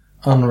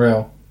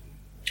 Unreal.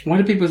 Why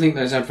do people think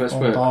those adverts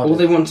work? All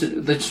they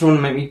just want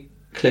to make me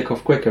click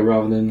off quicker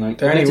rather than like...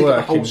 They're only working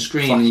the whole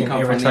screen fucking you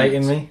can't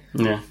irritating me.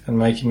 Yeah. And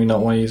making me not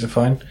want to use a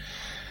phone.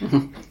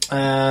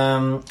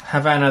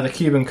 Havana, the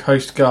Cuban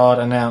Coast Guard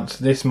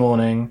announced this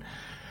morning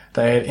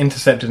they had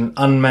intercepted an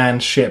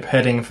unmanned ship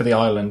heading for the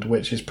island,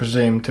 which is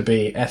presumed to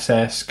be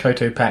SS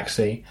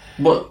Cotopaxi.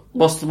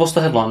 What's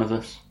the headline of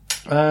this?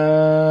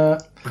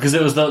 Because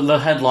it was the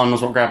headline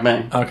was what grabbed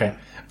me. Okay.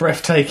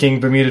 Breathtaking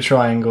Bermuda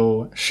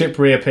Triangle. Ship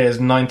reappears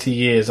 90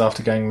 years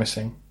after going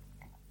missing.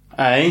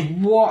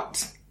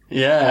 What?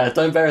 Yeah,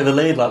 don't bury the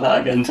lead like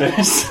that again,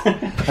 Tiss.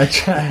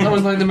 That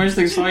was like the most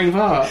exciting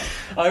part.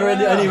 I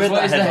only read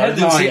that headline. I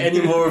didn't see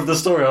any more of the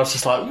story. I was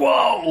just like,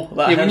 whoa!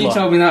 When you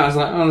told me that, I was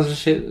like, oh, there's a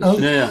shit.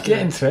 Get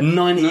into it.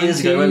 90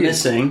 years ago, went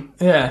missing.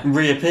 Yeah.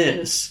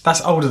 Reappears.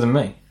 That's older than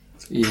me.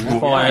 Yeah.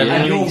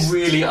 And you're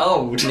really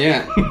old.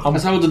 Yeah.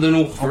 That's older than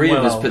all 3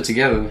 of us put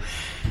together.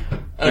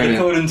 And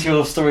according to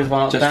your stories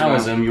about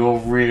Taoism, you're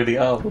really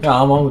old.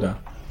 Yeah, I'm older.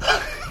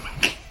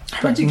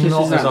 How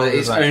ridiculous is that?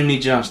 It's only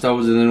just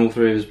older than all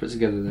 3 of us put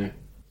together, though.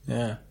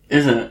 Yeah.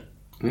 Is it?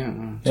 Yeah,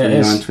 Yeah, it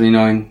is.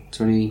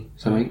 20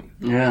 something.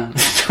 Yeah,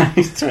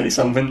 20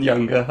 something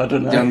younger. I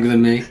don't know. Younger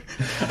than me.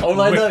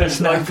 All I know is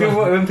like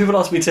when people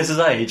ask me Tiss's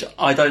age,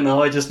 I don't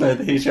know. I just know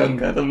that he's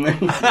younger than me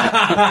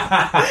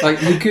Like,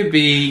 he could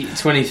be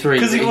 23,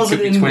 because but he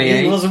wasn't could be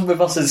 28. he wasn't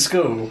with us in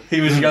school.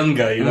 He was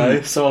younger, you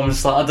know. So I'm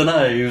just like, I don't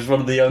know. He was one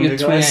of the younger You're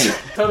guys.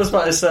 28. Tell us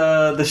about this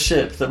the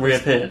ship that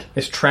reappeared.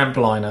 It's Tramp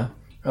Liner,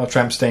 or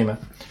Tramp Steamer,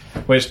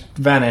 which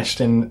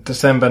vanished in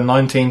December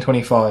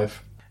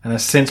 1925 and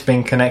has since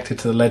been connected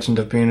to the legend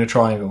of Bermuda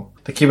Triangle.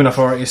 The Cuban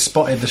authorities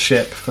spotted the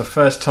ship for the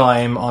first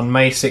time on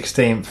May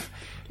 16th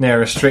near a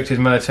restricted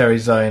military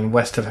zone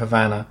west of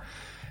Havana.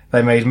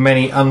 They made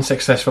many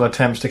unsuccessful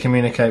attempts to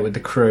communicate with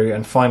the crew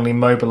and finally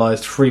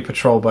mobilised 3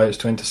 patrol boats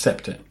to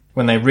intercept it.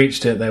 When they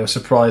reached it, they were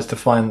surprised to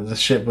find that the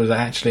ship was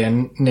actually a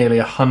nearly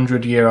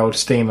 100-year-old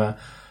steamer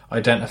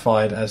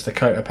identified as the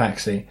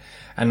Cotopaxi,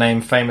 a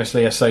name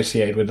famously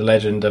associated with the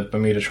legend of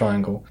Bermuda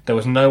Triangle. There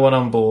was no one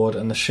on board,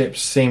 and the ship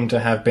seemed to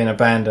have been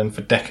abandoned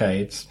for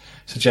decades,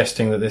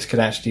 suggesting that this could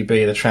actually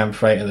be the tramp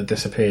freighter that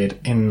disappeared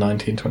in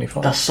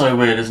 1925. That's so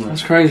weird, isn't it?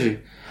 That's crazy.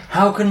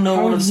 How can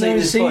no one have seen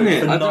this boat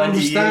it? for I don't 90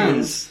 understand.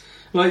 years?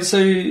 Like,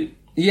 so,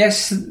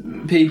 yes,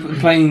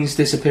 planes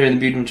disappear in the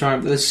Bermuda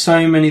Triangle, but there's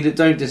so many that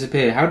don't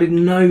disappear. How did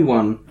no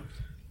one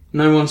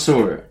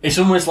saw it? It's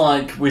almost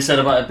like we said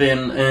about it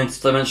being an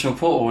interdimensional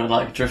portal. It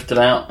like drifted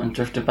out and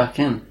drifted back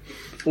in.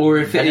 Or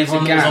if it is a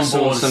Everyone gas that was on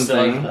or board is still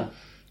something over there.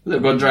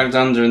 that got dragged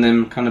under and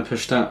then kind of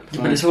pushed up.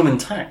 But it's all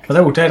intact. But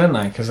they're all dead, aren't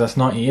they? Because that's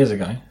 90 years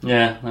ago.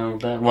 Yeah, they're all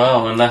dead.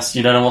 Well, unless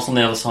you don't know what's on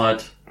the other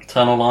side.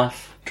 Eternal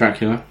life.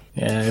 Dracula.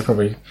 Yeah, they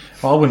probably...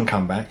 Well, I wouldn't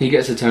come back. He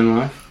gets eternal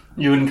life.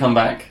 You wouldn't come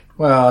back.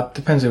 Well, it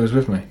depends who was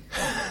with me.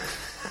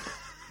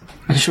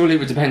 Surely it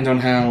would depend on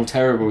how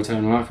terrible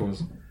eternal life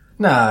was.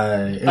 No,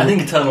 I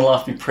think eternal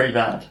life would be pretty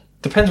bad.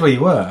 depends where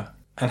you were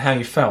and how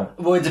you felt.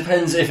 Well, it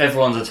depends if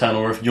everyone's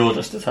eternal or if you're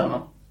just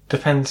eternal.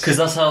 Depends. Because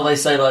that's how they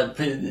say, like,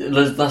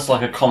 that's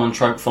like a common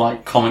trope for,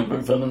 like, comic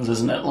book villains,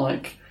 isn't it?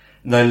 Like,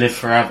 they live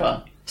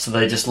forever, so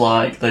they just,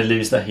 like, they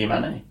lose their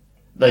humanity.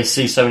 They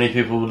see so many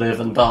people live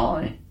and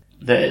die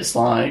that it's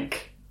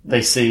like,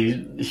 they see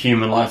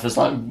human life as,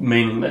 like,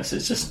 meaningless.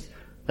 It's just,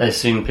 they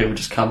assume people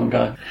just come and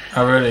go.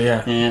 Oh, really?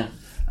 Yeah. Yeah.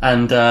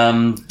 And,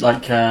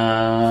 Dr.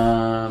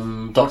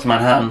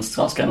 Manhattan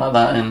starts getting like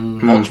that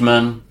in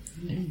Watchmen.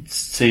 He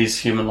sees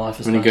human life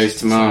as When he goes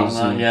to Mars,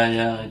 Like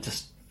yeah. He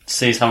just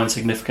sees how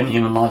insignificant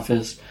human life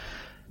is.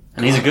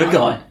 And he's a good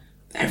guy.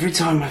 Every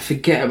time I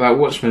forget about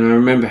Watchmen, I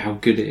remember how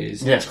good it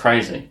is. Yeah, it's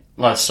crazy.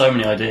 Like, so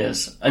many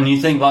ideas. And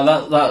you think, like,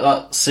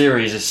 that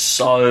series is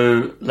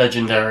so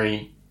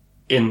legendary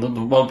in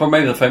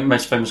maybe the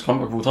most famous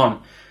comic book of all time.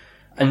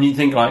 And you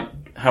think, like,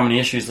 how many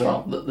issues there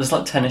are. There's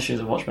like 10 issues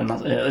of Watchmen.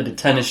 They did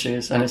 10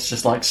 issues, and it's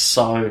just like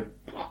so...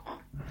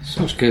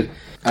 So much good.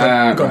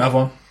 Got another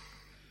one.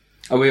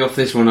 Are we off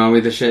this one, are we,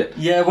 the shit?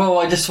 Yeah, well,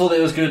 I just thought that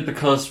it was good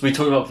because we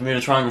talked about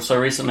Bermuda Triangle so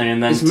recently,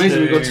 and then It's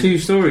amazing we've got 2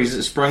 stories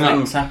that sprung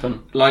things up,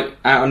 happen. like,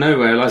 out of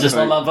nowhere. Like Just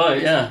the on boat. that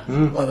boat, yeah.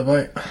 Like the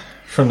boat.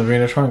 From the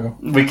Bermuda Triangle.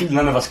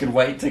 None of us could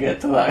wait to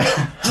get to that.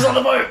 Just on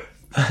the boat!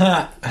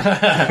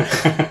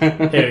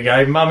 Here we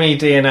go. Mummy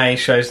DNA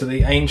shows that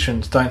the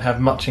ancients don't have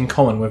much in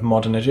common with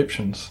modern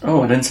Egyptians.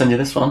 Oh, I didn't send you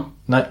this one.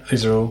 No,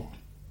 these are all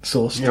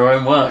sourced. Your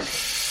own work.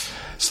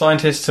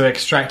 Scientists have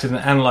extracted and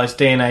analysed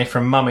DNA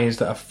from mummies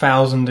that are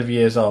thousands of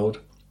years old,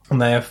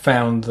 and they have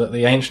found that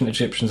the ancient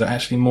Egyptians are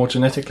actually more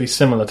genetically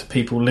similar to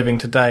people living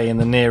today in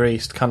the Near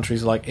East,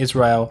 countries like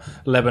Israel,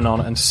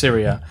 Lebanon and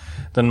Syria,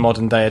 than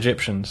modern-day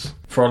Egyptians.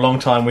 For a long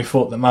time we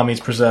thought that mummies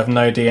preserved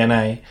no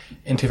DNA.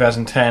 In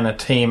 2010 a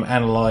team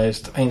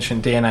analysed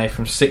ancient DNA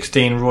from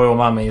 16 royal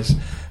mummies,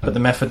 but the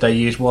method they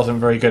used wasn't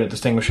very good at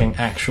distinguishing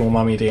actual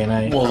mummy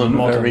DNA Wasn't from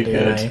modern very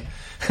DNA.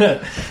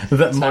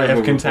 That might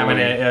have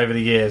contaminated it over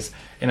the years.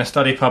 In a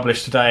study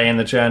published today in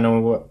the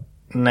journal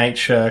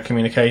Nature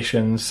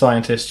Communications,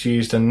 scientists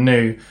used a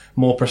new,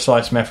 more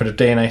precise method of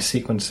DNA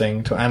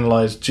sequencing to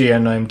analyse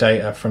genome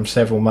data from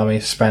several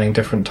mummies spanning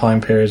different time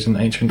periods in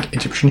ancient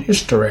Egyptian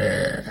history.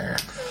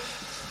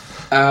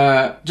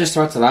 Just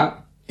to add to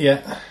that,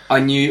 Yeah. I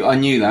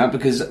knew that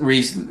because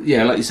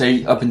like you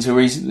say, up until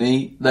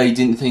recently, they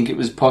didn't think it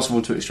was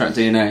possible to extract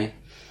DNA.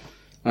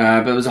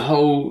 But it was a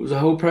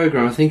whole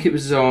program. I think it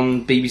was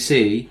on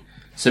BBC,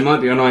 so it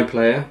might be on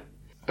iPlayer.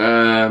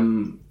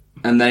 And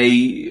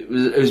it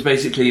was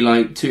basically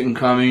like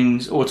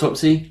Tutankhamun's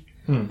autopsy.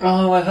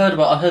 Oh, I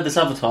heard this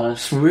advertised.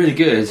 It's really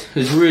good. It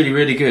was really,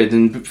 really good.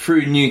 And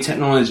through new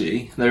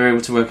technology, they were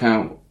able to work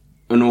out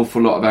an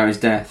awful lot about his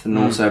death and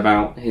also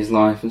about his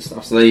life and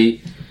stuff. So they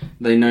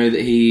know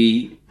that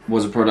he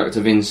was a product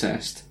of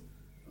incest.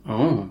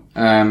 Oh.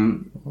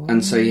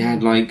 And so he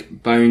had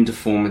like bone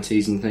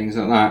deformities and things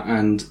like that,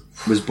 and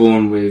was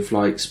born with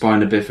like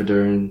spina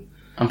bifida and.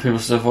 And people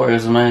still thought he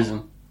was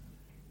amazing.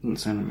 Doesn't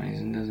sound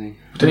amazing, does he?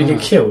 Did he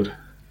get killed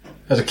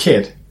as a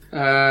kid?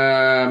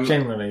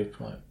 Generally,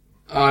 Like,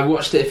 I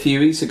watched it a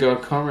few weeks ago. I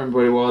can't remember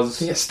what it was.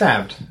 did he get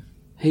stabbed?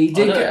 He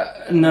did I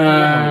get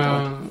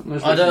no.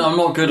 I'm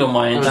not good on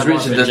my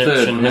Richard the Third,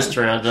 Egyptian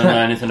history. I don't know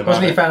anything about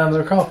Wasn't he it. found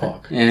under a car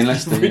park? Yeah, in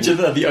Leicester. Richard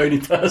III, the only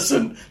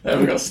person that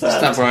ever got stabbed.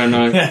 Stab where I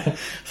know. Yeah. I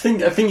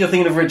think you're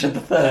thinking of Richard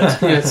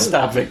III,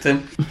 stab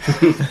victim.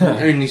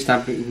 Only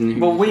stab victim.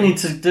 Well, we need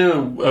to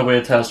do a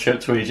Weird Tales trip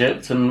to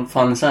Egypt and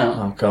find this out.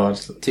 Oh God,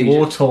 Egypt.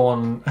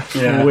 war-torn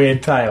Yeah.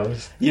 weird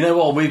tales. You know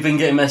what? We've been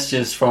getting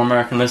messages from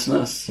American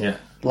listeners. Yeah.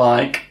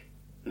 Like,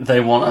 they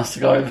want us to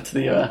go over to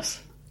the US.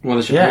 Well,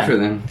 they should Yeah. pay for it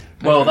then.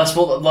 Well, that's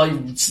what, like,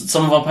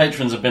 some of our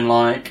patrons have been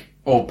like,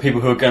 or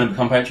people who are going to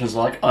become patrons,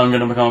 like, I'm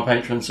going to become a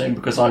patron soon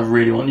because I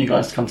really want you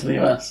guys to come to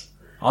the US.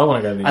 I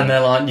want to go to the And they're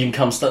like, you can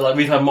come stay. Like,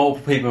 we've had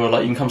multiple people who are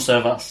like, you can come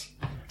serve us.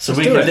 So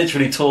we do could it.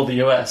 literally tour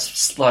the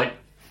US, like,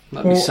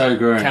 That'd be so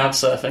great. couch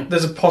surfing.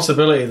 There's a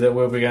possibility that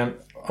I'll be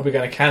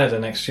going to Canada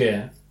next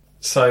year.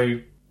 So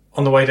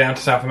on the way down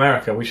to South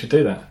America, we should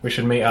do that. We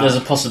should meet up. There's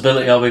a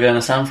possibility I'll be going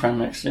to San Fran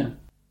next year.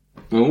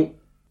 Oh.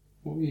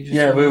 What were you just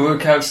Yeah, we were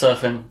couch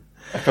surfing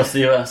across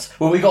the US.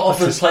 Well, we got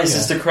offered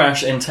places yeah. to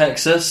crash in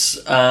Texas.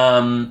 We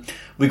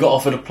got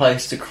offered a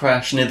place to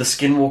crash near the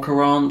Skinwalker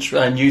Ranch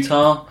in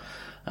Utah.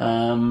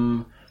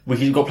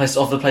 We got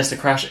offered a place to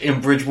crash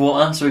in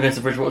Bridgewater, so we go to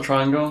the Bridgewater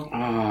Triangle.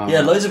 Ah,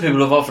 Yeah, loads of people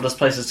have offered us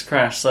places to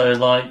crash. So,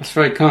 like, that's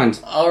very kind.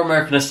 our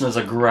American listeners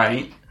are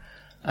great.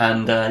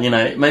 And,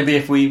 maybe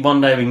if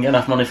one day we can get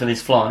enough money for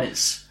these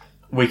flights,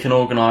 we can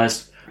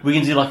we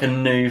can do like a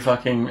new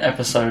fucking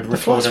episode the record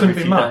flights every wouldn't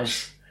be few much.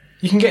 days.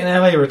 You can get an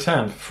LA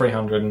return for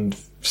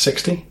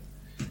 $360.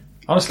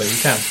 Honestly, you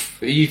can.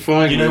 Are you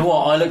flying? You know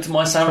what? I looked at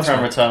my San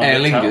Fran return. Aer I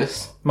looked at-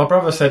 Lingus. My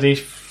brother said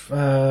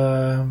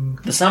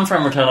The San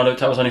Fran return I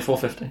looked at was only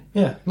 $450.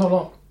 yeah, not a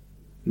lot.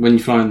 When you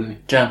flying though?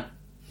 Jan.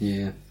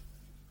 Yeah.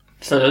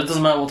 So it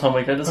doesn't matter what time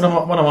we go, does it?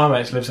 One of my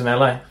mates lives in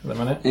LA at the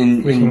minute.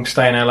 In- we can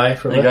stay in LA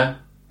for a There you bit. go.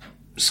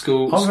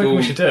 School. I think school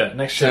we should do it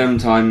next year. term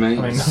time, mate.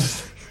 I mean,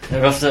 We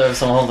have to do it over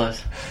some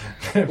holidays.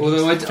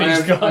 Although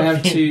I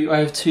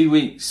have 2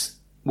 weeks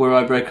where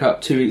I break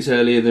up 2 weeks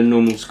earlier than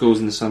normal schools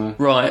in the summer.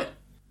 Right.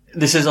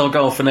 This is our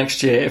goal for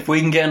next year. If we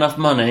can get enough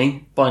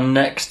money by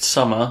next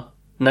summer,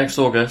 next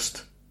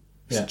August,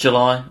 Yeah.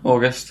 July.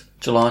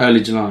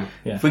 Early July.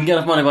 If we can get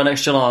enough money by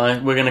next July,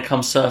 we're going to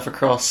come surf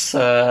across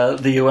the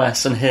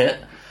US and hit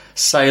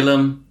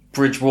Salem,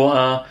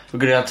 Bridgewater. We're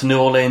going to go to New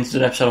Orleans, do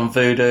an episode on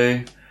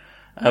voodoo.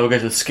 We'll go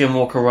to the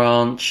Skinwalker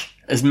Ranch.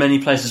 As many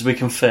places as we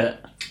can fit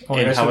I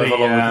wanna in go to however the,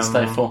 long we can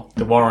stay for.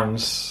 The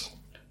Warrens.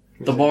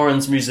 The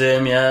Warrens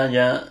Museum,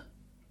 yeah.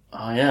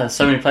 Oh yeah,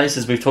 so many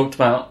places we've talked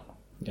about.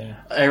 Yeah.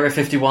 Area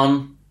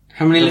 51.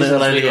 How many The listeners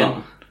little have we alien.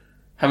 got?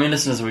 How many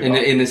listeners have we In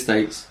got? the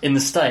States? In the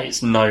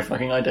States? No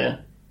fucking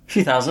idea. A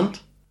few thousand.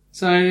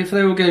 So if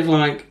they all gave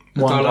like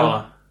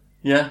 $1.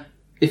 Yeah.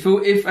 If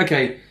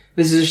okay,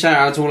 this is a shout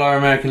out to all our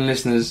American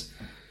listeners.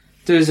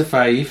 Do us a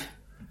fave,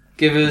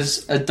 give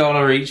us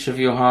 $1 each of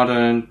your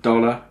hard-earned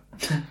dollar,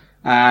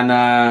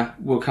 and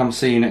we'll come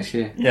see you next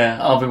year. Yeah,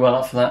 I'll be well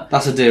up for that.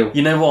 That's a deal.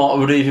 You know what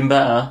would be even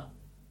better?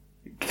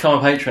 Become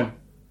a patron.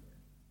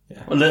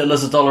 Yeah. A little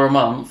as $1 a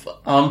month.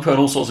 I'm putting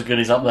all sorts of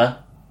goodies up there.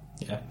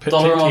 Yeah. Put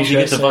 $1 a month you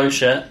get to t-shirts vote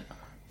shit.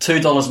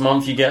 $2 a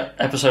month you get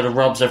episode of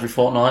Rubs every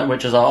fortnight,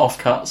 which is our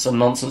offcuts and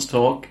nonsense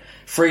talk.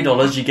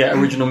 $3 you get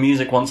original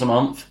music once a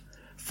month.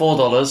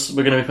 $4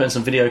 we're going to be putting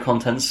some video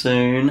content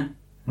soon.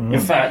 In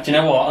fact, you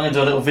know what? I'm going to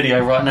do a little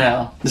video right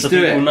now so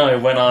do people it. know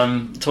when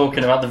I'm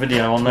talking about the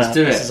video on there. Let's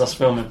do This it. is us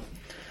filming.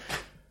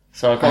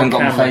 So I've I got haven't a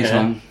got my camera face here.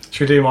 on.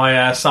 Should we do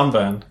my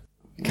sunburn?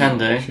 Can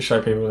do. Should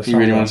show people the You sunburn.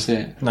 really want to see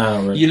it? No,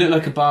 not really. You look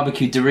like a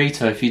barbecue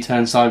Dorito if you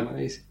turn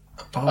sideways.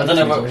 I don't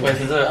know what way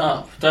to do it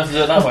up. Do I have to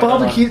do it that way? don't I?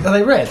 Barbecue, are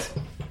they red?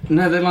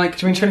 No, they're like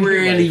Do you mean Trinity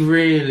really, Gateway?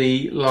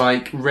 really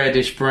like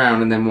reddish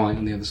brown and then white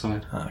on the other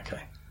side. Oh, okay.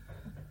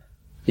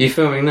 Are you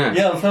filming now?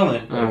 Yeah, I'm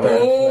filming.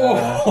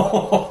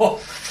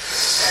 Oh.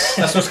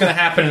 That's what's going to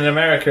happen in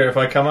America if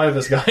I come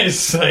over, guys.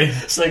 So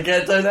So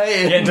get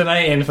donated. get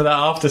donating for that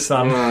after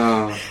sun.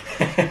 Oh.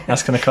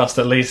 That's going to cost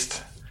at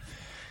least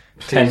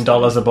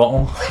 $10 a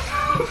bottle.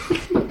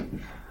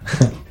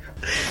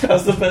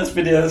 That's the first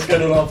video that's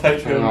going on our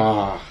Patreon.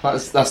 Oh,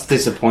 that's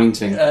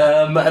disappointing.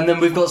 And then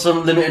we've got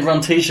some limited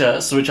run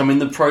t-shirts, which I'm in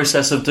the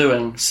process of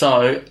doing.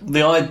 So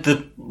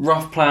the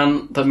rough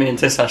plan that me and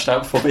Tiss hashed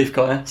out before Beef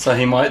got here, so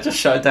he might just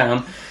shut it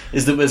down,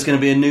 is that there's going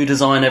to be a new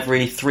design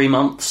every 3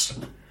 months.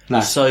 No.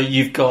 So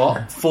you've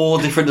got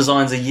 4 different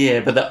designs a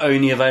year, but they're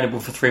only available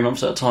for 3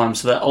 months at a time.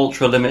 So they're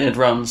ultra limited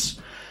runs.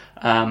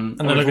 And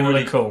they're looking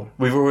really cool.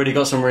 We've already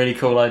got some really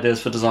cool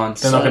ideas for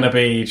designs. They're not going to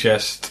be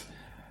just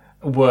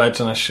words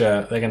on a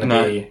shirt. They're going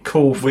to be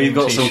cool. We've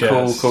got some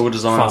t-shirts. cool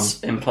designs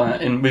Fun. in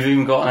plan. We've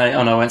even got a...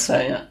 Oh no, I won't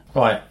say it yet.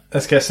 Right,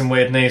 let's get some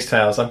weird news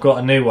tales. I've got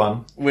a new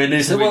one. Weird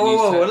news. Weird news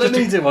Whoa, let Just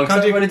me do one. can I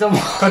I've do- already done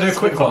one. Can I do a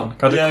quick one?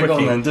 Can I do a Yeah, go on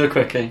quickie? then. Do a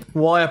quickie.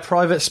 Why a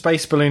private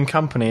space balloon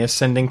company is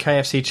sending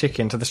KFC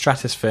chicken to the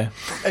stratosphere.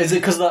 Is it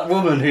because that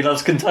woman who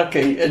loves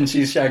Kentucky and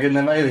she's shagging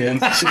them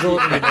aliens? She's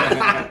ordering it.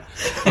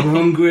 I'm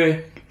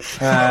hungry.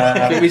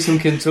 Give me some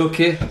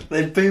Kentucky.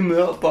 They boom me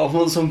up, but I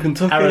want some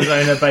Kentucky.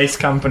 Arizona-based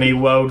company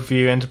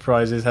Worldview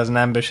Enterprises has an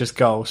ambitious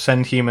goal: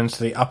 send humans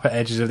to the upper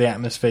edges of the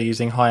atmosphere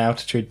using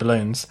high-altitude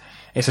balloons.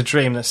 it's a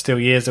dream that's still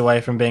years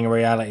away from being a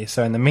reality.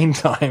 So in the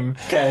meantime,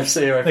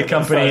 KFC the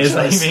company is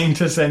aiming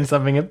to send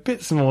something a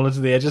bit smaller to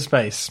the edge of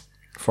space.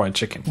 Fried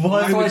chicken.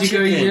 Why would fried you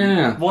go, chicken?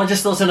 yeah? Why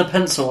just not send a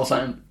pencil or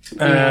something?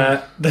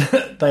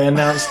 They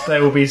announced they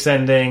will be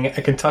sending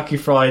a Kentucky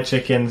Fried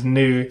Chicken's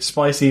new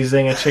spicy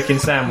zinger chicken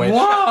sandwich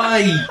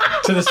Why?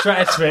 to the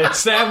stratosphere,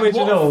 sandwich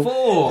and all,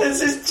 For?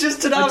 This is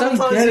just an I don't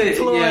get advertising it.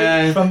 ploy.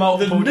 Yeah. for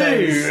multiple The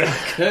days. new.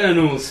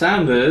 Colonel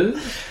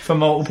Sanders. For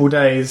multiple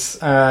days.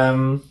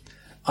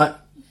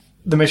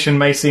 The mission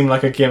may seem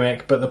like a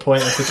gimmick, but the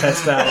point is to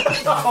test out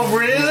Oh,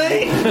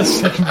 really?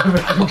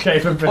 What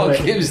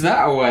capability. gives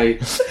that away?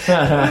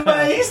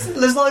 Mate,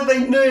 it's like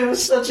they knew it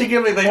was such a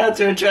gimmick they had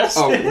to address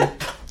Oh, it.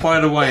 by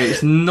the way,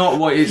 it's not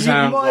what it You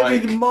sounds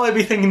might like.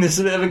 be thinking this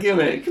is a bit of a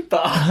gimmick,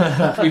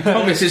 but We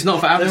promise it's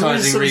not for there is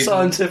advertising some reasons.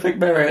 scientific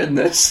merit in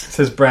this. It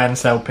says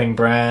brands helping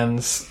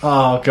brands.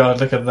 Oh god,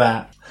 look at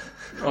that.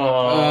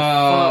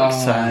 Oh,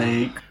 fuck's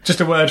sake.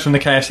 Just a word from the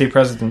KFC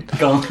president.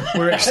 Go on.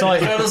 We're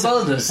excited. Colonel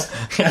Sanders.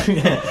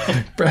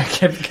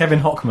 Kevin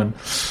Hockman.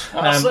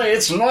 I say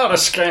it's not a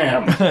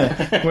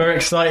scam. We're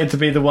excited to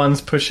be the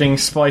ones pushing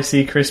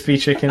spicy, crispy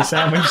chicken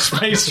sandwich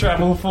space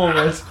travel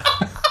forward.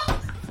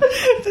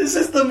 This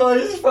is the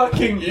most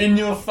fucking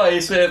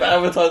in-your-face bit of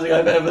advertising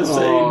I've ever seen.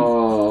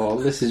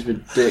 Oh, this is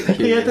ridiculous.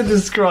 He had to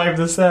describe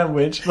the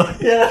sandwich. Like,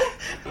 Yeah.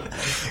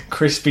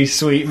 crispy,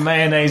 sweet,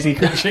 mayonnaise-y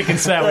chicken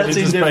sandwich.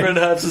 13 different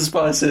herbs and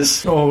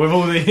spices. Oh, with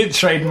all the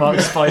trademark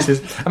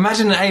spices.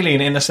 Imagine an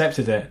alien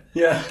intercepted it.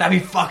 Yeah. That'd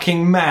be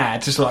fucking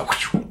mad. Just like,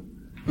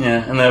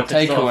 Yeah, and they're pissed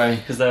Takeaway.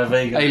 because they're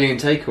vegan. Alien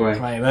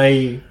takeaway.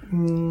 mate,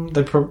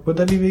 would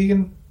they be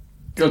vegan?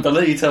 God, I'll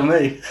let you tell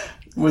me.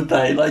 Would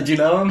they? Like, do you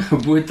know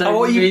them? Would they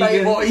What are be you,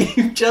 vegan? what are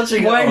you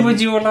judging Why on?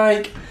 would you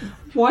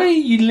why are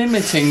you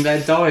limiting their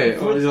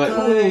diet? Or is it like,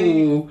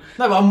 oh,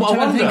 No, but I'm trying to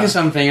wonder. think of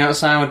something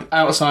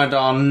outside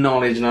our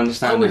knowledge and I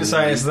understanding. wouldn't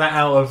say it's that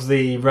out of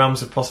the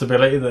realms of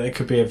possibility that it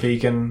could be a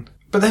vegan.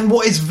 But then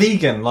what is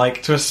vegan,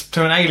 like, to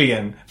an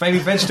alien? Maybe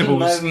vegetables.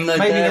 No Maybe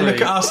they dairy.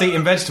 look at us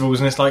eating vegetables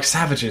and it's like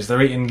savages.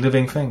 They're eating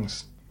living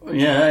things.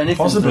 Yeah, anything.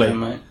 Possibly.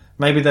 Mate.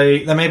 Maybe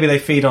they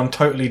feed on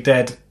totally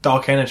dead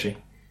dark energy.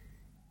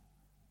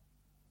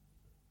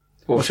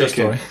 Or What's your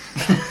chicken.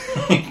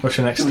 story? What's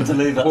your next To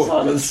story? leave that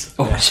silence.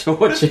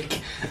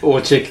 Or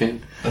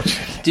chicken.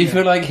 Do you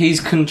feel like he's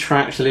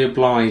contractually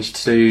obliged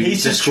to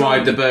He's just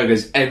describe trying- the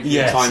burgers every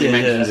time he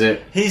mentions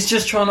it? He's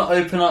just trying to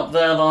open up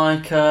their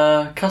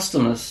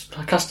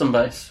custom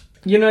base.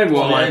 You know what?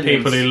 Well, Like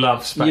people who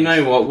love space. You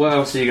know what? What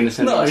else are you going to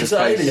send No, out to it's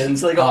space?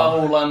 aliens. They got a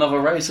whole another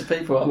race of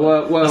people. Up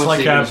there. What It's else like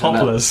are you gonna send out?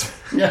 poplars.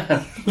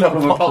 Yeah,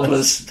 problem with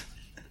poplars.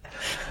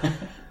 poplars.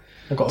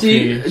 I've got a Do few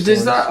you, stories.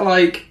 does that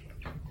like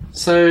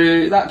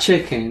so that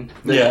chicken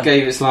that Yeah.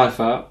 gave its life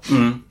up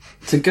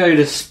to go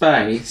to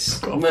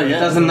space? Well, yeah.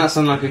 Doesn't that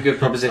sound like a good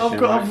proposition? I've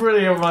got right? a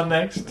brilliant one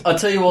next. I'll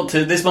tell you what.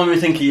 This made me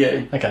think of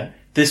you. Okay.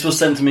 This was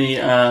sent to me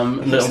a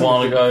little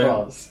while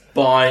ago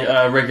by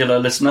a regular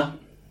listener,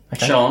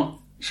 Okay. Sean.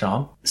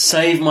 Sean?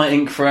 Save My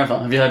Ink Forever.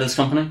 Have you heard of this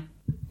company?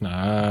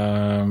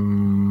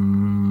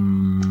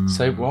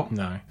 Say what?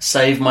 No.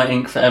 Save My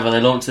Ink Forever. They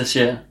launched this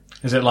year.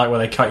 Is it like where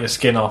they cut your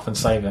skin off and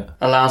save it?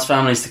 Allows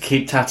families to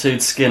keep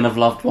tattooed skin of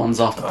loved ones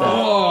after death.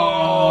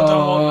 Oh, I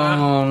don't want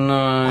Oh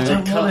no!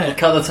 They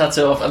cut the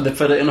tattoo off and they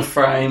put it in a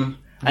frame,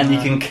 and you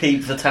can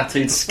keep the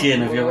tattooed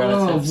skin of your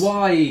relatives.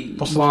 Why?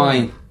 What's the Why?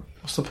 point?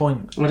 What's the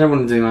point? I don't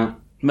want to do that.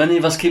 Many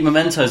of us keep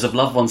mementos of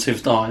loved ones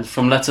who've died,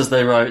 from letters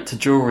they wrote to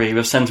jewellery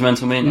with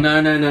sentimental meaning.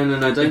 No.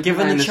 Don't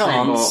Given put it in the same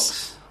chance,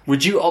 box.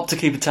 would you opt to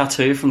keep a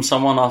tattoo from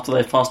someone after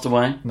they've passed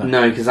away?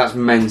 No, because that's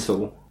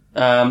mental.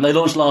 They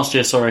launched last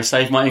year,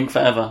 Save My Ink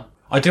Forever.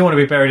 I do want to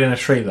be buried in a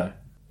tree, though.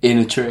 In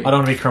a tree. I don't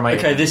want to be cremated.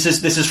 Okay, this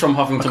is from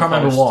Huffington I can't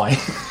remember Post.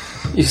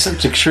 why. You're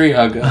such a tree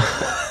hugger.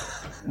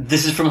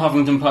 This is from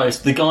Huffington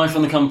Post. The guy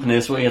from the company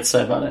is what he had to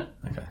say about it.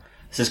 Okay.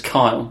 This is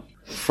Kyle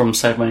from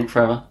Save My Ink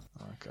Forever.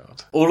 Oh,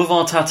 God. All of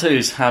our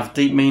tattoos have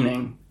deep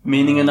meaning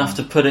enough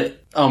to put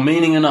it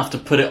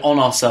on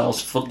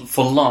ourselves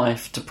for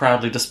life to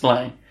proudly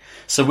display.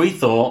 So we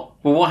thought,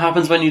 well, what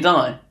happens when you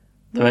die?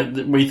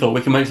 We thought we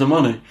can make some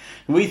money.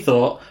 We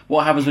thought,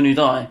 what happens when you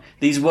die?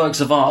 These works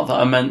of art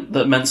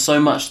that meant so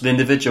much to the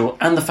individual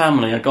and the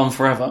family are gone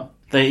forever.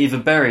 They're either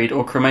buried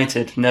or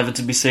cremated, never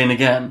to be seen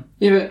again.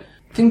 Yeah, but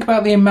think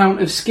about the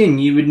amount of skin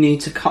you would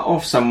need to cut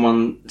off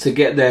someone to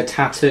get their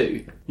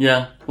tattoo.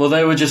 Yeah. Well,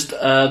 they were just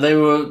they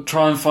were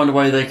trying to find a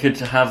way they could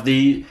have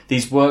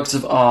these works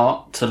of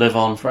art to live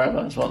on forever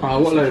as well. Oh,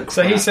 what a load of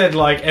So he crap. said,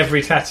 like,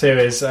 every tattoo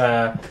is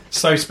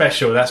so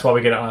special, that's why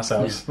we get it on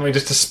ourselves. Let me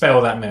just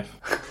dispel that myth.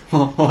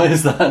 Why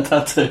is that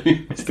tattoo?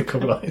 It's the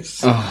cool eyes.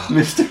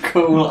 Mr.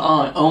 Cool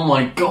Eye. Oh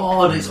my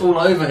God, it's all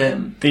over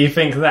him. Do you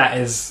think that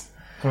is...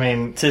 I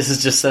mean... Tis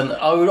has just sent.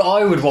 I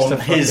would want a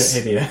fucking his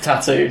idiot.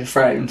 tattoo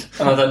framed,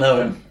 and I don't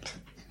know him.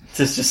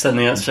 Tis just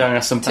sending us, showing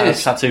us some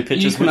Tis, tattoo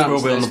pictures, you can which will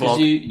answer be on this, the 'cause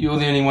blog. you're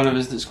the only one of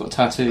us that's got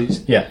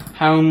tattoos. Yeah.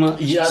 How much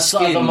Yeah, so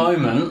skin, at the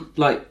moment,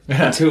 like,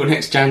 until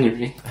next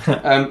January,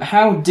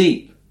 how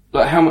deep,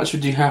 like, how much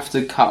would you have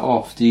to cut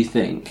off, do you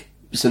think,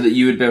 so that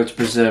you would be able to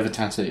preserve a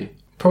tattoo?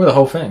 Probably the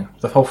whole thing.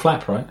 The whole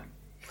flap, right?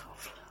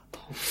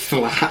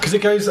 Flat. Because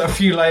it goes a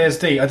few layers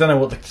deep. I don't know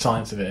what the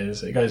science of it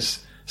is. It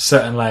goes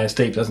certain layers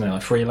deep, doesn't it?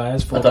 Like 3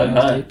 layers, 4 I don't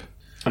layers know. deep.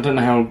 I don't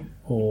know how.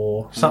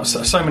 Or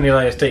so many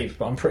layers deep,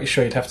 but I'm pretty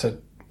sure you'd have to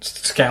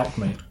scalp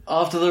me.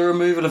 After the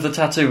removal of the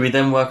tattoo, we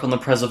then work on the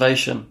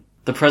preservation.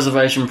 The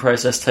preservation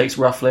process takes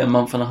roughly a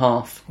month and a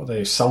half. Or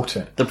they salt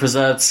it. The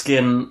preserved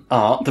skin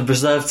art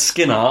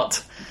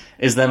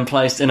is then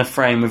placed in a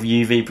frame with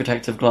UV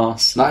protective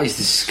glass. That is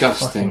Fucking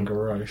disgusting.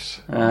 gross.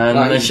 And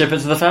That they is- ship it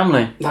to the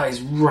family. That is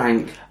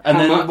rank. And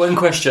How then, much? when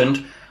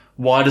questioned,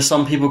 why do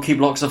some people keep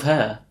locks of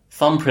hair?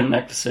 Thumbprint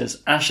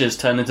necklaces. Ashes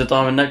turn into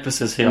diamond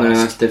necklaces, he No,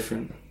 asked. that's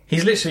different.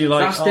 He's literally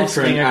like That's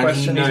different, asking a and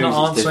question. he He's not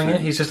knows it's answering it.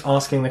 different. He's just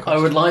asking the I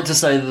question. would like to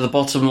say that the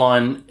bottom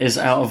line is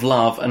out of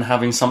love and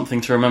having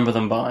something to remember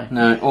them by.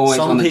 No, always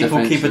on Some the people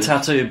keep a defensive.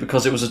 tattoo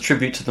because it was a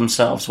tribute to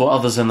themselves or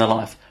others in their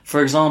life.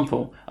 For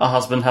example, a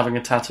husband having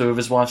a tattoo of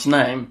his wife's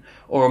name,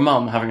 or a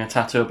mum having a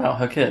tattoo about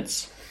her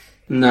kids.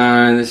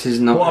 No, this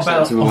is not What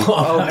about? acceptable.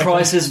 Oh,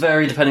 prices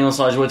vary depending on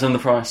size. What's in the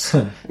price?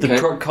 The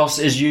Okay. cost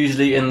is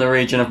usually in the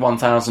region of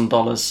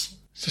 $1,000.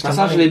 That's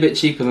actually a bit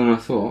cheaper than I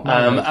thought.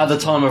 At the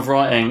time of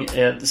writing,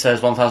 it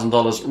says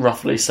 $1,000,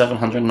 roughly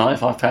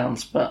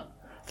 £795, but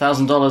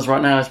 $1,000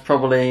 right now is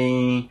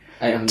probably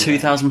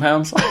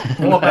 £2,000.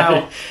 What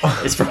about?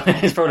 it's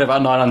probably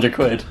about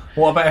 £900.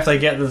 What about if they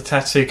get the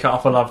tattoo cut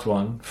off a loved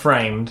one,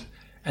 framed,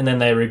 and then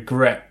they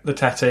regret the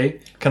tattoo?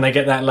 Can they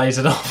get that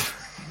lasered off?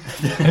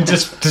 And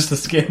just the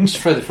skin?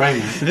 Throw the frame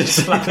in.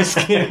 Just slap the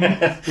skin.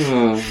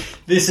 Oh.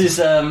 This is,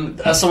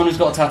 as someone who's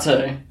got a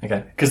tattoo,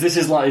 Okay. because this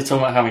is like you're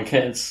talking about having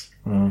kids.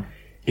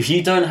 If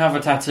you don't have a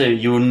tattoo,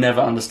 you will never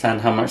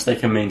understand how much they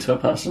can mean to a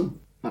person.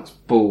 That's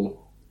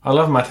bull. I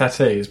love my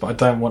tattoos, but I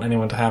don't want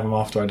anyone to have them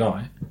after I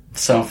die.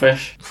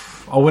 Selfish.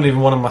 I wouldn't even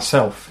want them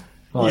myself.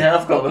 Like, Yeah,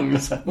 I've got them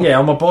myself. yeah,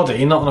 on my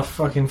body, not on a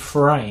fucking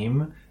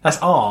frame. That's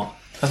art.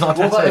 That's not a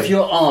tattoo. What about if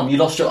your arm, you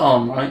lost your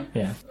arm, right?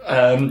 Yeah.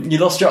 You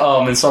lost your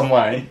arm in some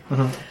way,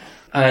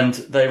 and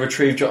they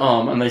retrieved your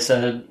arm, and they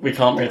said, we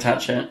can't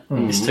reattach it,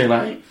 it's too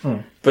late.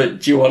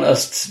 But do you want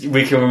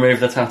we can remove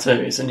the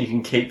tattoos, and you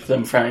can keep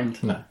them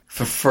framed? No.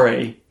 For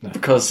free,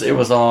 because it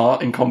was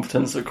our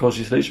incompetence that caused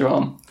you to lose your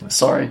arm.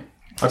 Sorry.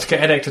 I'd just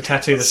get Edek to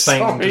tattoo the same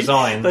Sorry.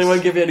 designs. They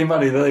won't give you any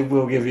money, they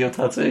will give you your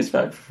tattoos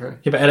back for free.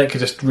 Yeah, but Edek could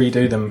just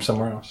redo them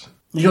somewhere else.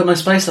 You got no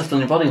space left on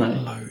your body,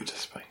 mate. Load of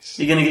space.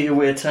 You're going to get your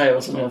weird tail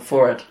or something on the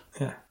forehead.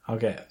 Yeah, I'll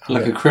get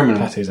Like a criminal.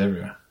 tattoos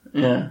everywhere.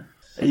 Yeah.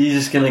 Are you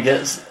just going to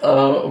get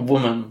a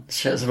woman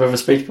with a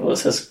speech bubble that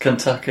says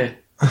Kentucky?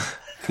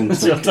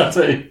 That's your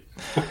tattoo.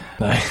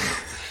 No,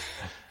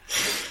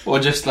 Or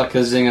just like a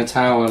Zinger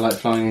tower, like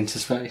flying into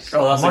space.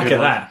 Oh, that's I a might good get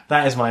one. that.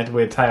 That is my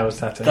weird tails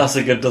tattoo. That's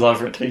a good design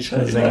for a a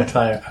t-shirt.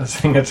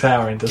 Zinger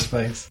tower into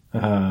space.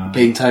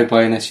 Being towed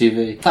by an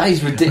SUV. That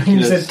is When you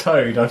ridiculous. said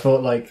toad, I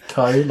thought like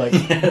toe, like an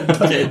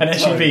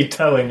SUV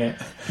towing it.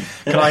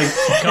 Can I do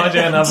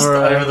Just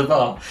another? over the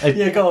bar.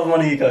 Yeah, go on,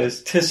 one of you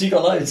guys. Because you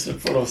got loads all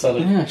of a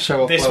sudden. Yeah,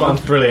 show off. This well. one's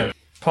brilliant.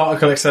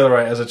 Particle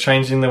accelerators are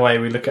changing the way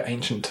we look at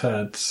ancient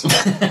turds.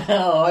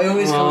 Oh, it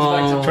always comes back to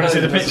Do you want to see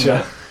the doesn't picture?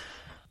 it?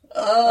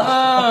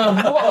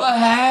 What the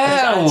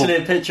hell? Actually,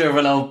 a picture of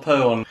an old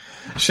poo on.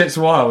 Shit's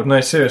wild.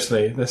 No,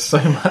 seriously. There's so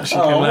much you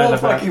can Oh, learn what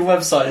about. fucking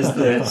website is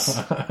this?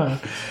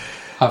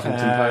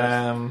 Huffington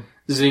Post.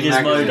 Zoom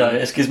Gizmodo.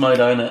 magazine. It's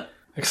Gizmodo, isn't it?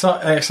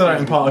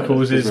 Accelerating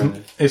particles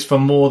is for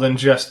more than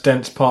just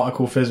dense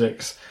particle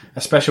physics.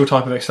 A special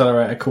type of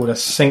accelerator called a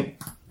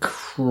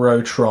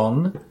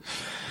synchrotron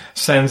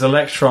sends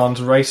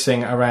electrons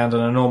racing around an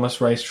enormous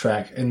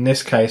racetrack, in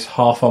this case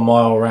half a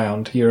mile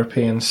round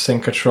European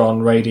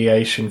synchrotron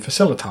radiation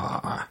facility.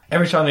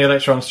 Every time the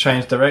electrons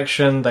change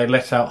direction, they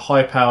let out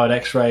high-powered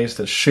X-rays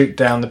that shoot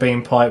down the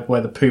beam pipe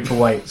where the poop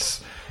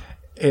awaits.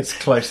 It's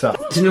close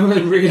up. Do you know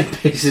what really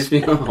pisses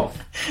me off?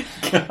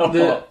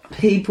 That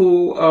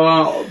people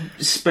are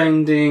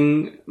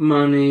spending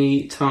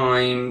money,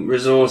 time,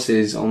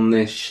 resources on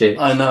this shit.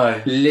 I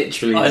know.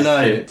 Literally, I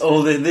know. shit.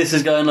 All this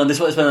is going on. This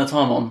is what they spend their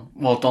time on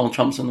while Donald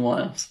Trump's in the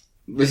White House.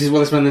 This is what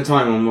they spend their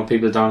time on while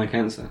people are dying of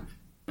cancer.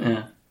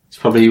 Yeah. It's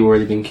probably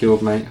already been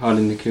cured, mate.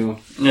 Hiding the cure.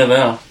 Yeah, they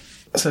are.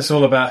 So it's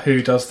all about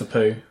who does the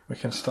poo. We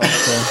can start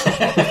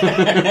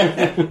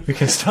to... we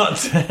can start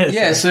to...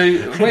 Yeah, so,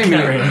 wait a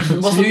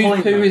minute. What's the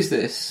point, Who though? is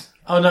this?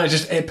 Oh no,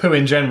 just poo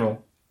in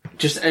general.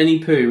 Just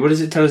any poo. What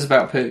does it tell us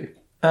about poo?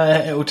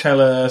 It will tell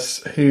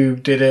us who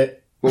did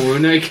it. Well, we'll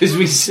know because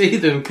we see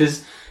them,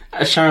 because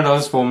Sharon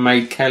Osbourne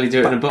made Kelly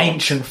do it in a box.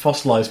 Ancient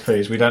fossilised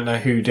poos. We don't know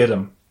who did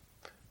them.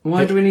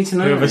 Why do we need to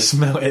know? Whoever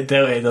smelt it,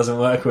 dealt it. It doesn't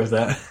work with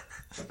that.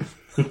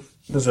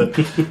 There's a Who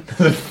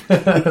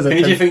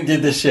do you think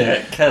did this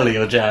shit? Kelly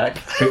or Jack?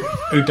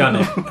 who done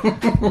it?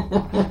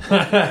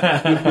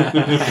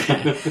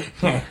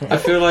 I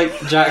feel like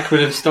Jack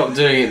would have stopped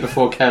doing it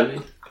before Kelly.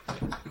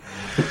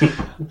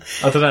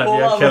 I don't know. Or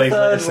Yeah, the Kelly's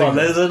third latest one. single.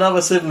 There's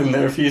another sibling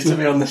that refused to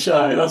be on the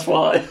show. That's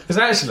why. Is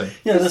that actually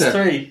Yeah, there's there?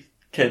 3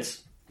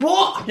 kids.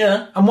 what?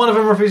 Yeah. And one of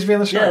them refused to be on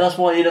the show. Yeah, that's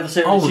why you never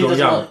see her. Old She or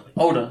doesn't young? like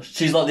older.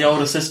 She's like the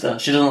older sister.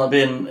 She doesn't like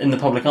being in the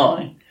public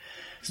eye.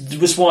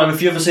 That's why,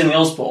 if you've ever seen The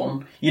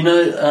Osborne, you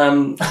know,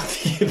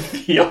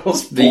 the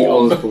Osborne. The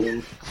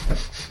Osborne.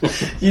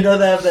 You know,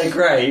 they have their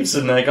graves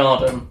in their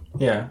garden.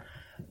 Yeah.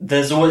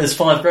 There's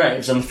 5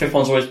 graves, and the 5th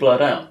one's always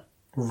blurred out.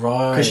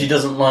 Right. Because she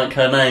doesn't like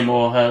her name,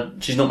 or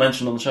she's not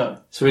mentioned on the show.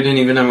 So we didn't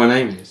even know what her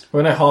name is.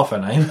 We know half her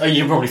name.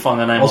 You can probably find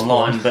her name Osborne.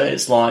 online, but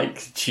it's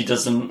like, she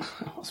didn't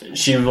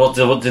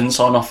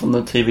sign off on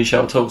the TV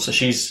show at all, so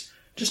she's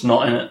just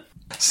not in it.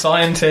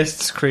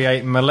 Scientists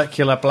create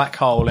molecular black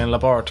hole in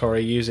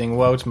laboratory using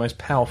world's most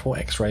powerful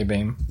X-ray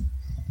beam.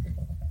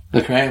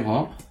 They create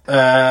what?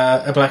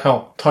 A black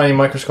hole. Tiny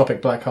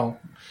microscopic black hole.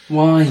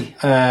 Why?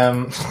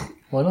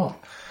 Why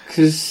not?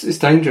 Because it's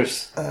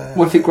dangerous.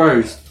 What if it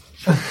grows?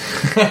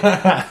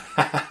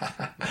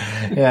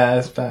 Yeah,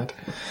 it's bad.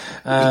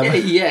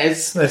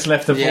 Yes. It's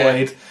left a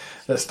void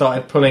that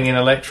started pulling in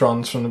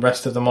electrons from the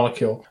rest of the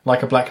molecule,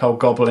 like a black hole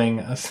gobbling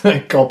a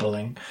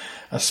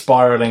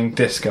spiralling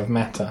disk of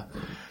matter.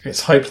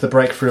 It's hoped the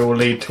breakthrough will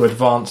lead to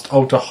advanced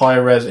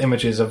ultra-high-res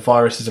images of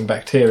viruses and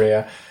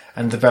bacteria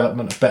and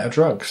development of better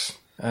drugs.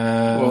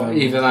 Well,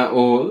 either that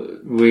or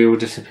we all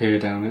disappear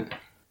down it.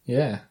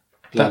 Yeah.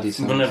 Bloody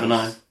We'll never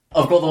know.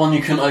 I've got the one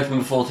you couldn't open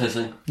before,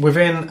 Tizzy.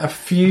 Within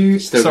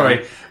 30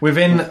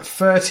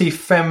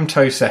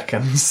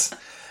 femtoseconds,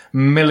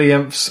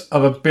 millionths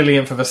of a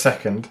billionth of a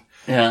second,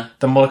 Yeah.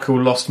 the molecule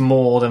lost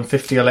more than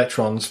 50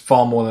 electrons,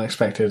 far more than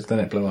expected, then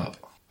it blew up.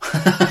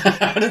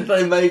 How did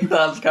they make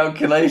that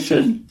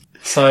calculation?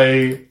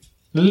 So,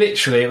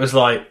 literally, it was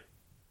like,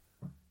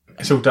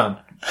 it's all done.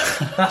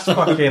 That's an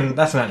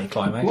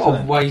anticlimax, What a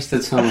isn't it? waste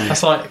of time.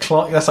 That's like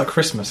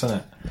Christmas, isn't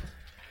it?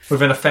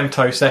 Within a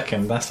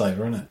femtosecond, that's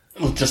over, isn't it?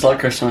 Just like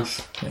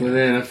Christmas.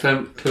 Within a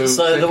femtosecond.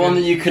 So the one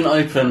that you couldn't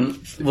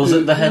open, was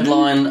it the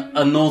headline,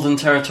 "A Northern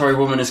Territory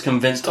woman is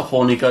convinced a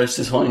horny ghost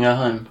is haunting her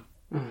home"?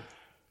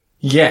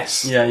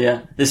 Yes.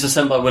 Yeah. This was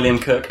sent by William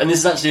Cook. And this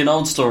is actually an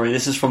old story.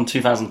 This is from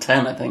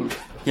 2010, I think.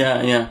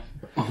 Yeah.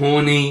 A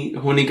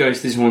horny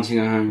ghost is haunting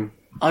her home.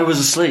 I was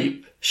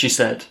asleep, she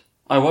said.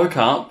 I woke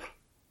up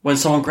when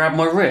someone grabbed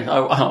my wrist.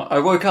 I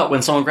woke up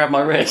when someone grabbed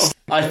my wrist.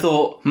 I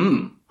thought,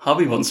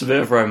 hubby wants a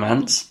bit of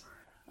romance.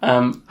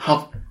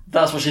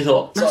 That's what she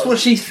thought. That's what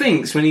she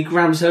thinks when he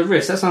grabs her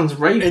wrist. That sounds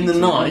rapey. In the to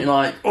me. night,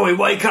 like, oi,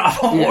 wake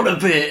up, I want a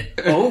bit.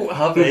 Oh,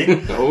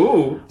 hubby.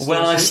 Oh.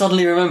 When I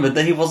suddenly remembered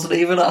that he wasn't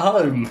even at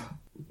home.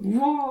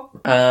 What?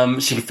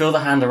 She could feel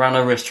the hand around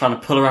her wrist trying to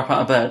pull her up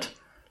out of bed.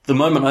 The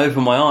moment I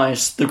opened my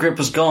eyes, the grip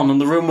was gone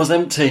and the room was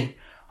empty.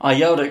 I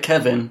yelled at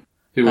Kevin.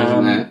 Who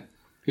wasn't there?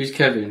 Who's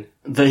Kevin?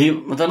 I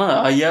don't know,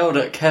 I yelled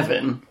at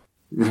Kevin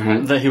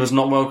Right. that he was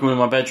not welcome in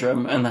my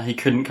bedroom and that he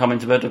couldn't come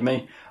into bed with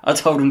me. I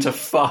told him to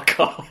fuck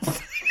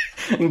off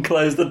and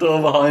close the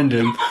door behind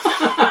him.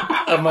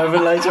 A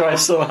moment later I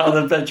saw how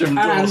the bedroom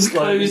door And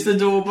slowly... close the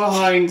door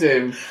behind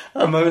him.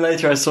 A moment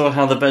later I saw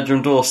how the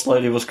bedroom door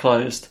slowly was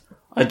closed.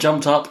 I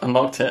jumped up and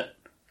locked it.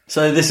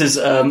 So this is,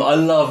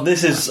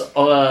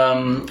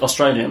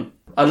 Australian.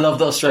 I love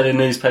that Australian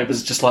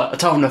newspapers are just like, I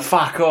told him to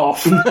fuck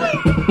off.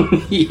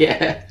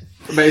 Yeah.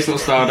 But it's not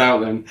starred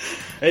out then.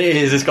 It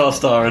is, it's got a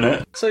star in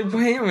it. So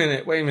wait a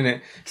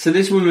minute. So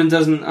this woman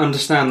doesn't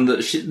understand that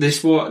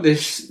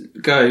this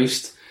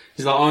ghost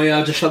is like, oh yeah,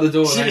 I'll just shut the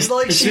door. It's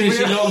like as soon as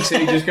she locks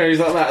it, it just goes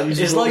like that. And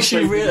It's like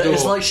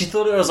she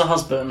thought it was a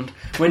husband.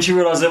 When she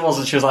realised it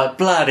wasn't, she was like,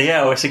 bloody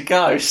hell, it's a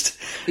ghost.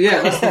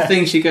 Yeah, that's the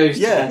thing she goes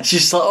to. Yeah,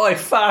 she's just like, oh,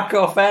 fuck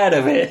off out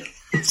of it.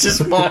 It's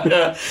just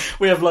like,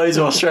 we have loads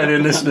of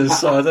Australian listeners,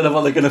 so I don't know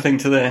what they're going to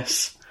think to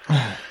this.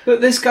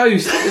 But this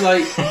ghost,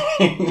 like,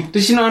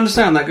 does she not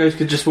understand that ghost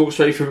could just walk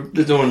straight through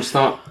the door and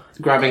start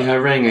grabbing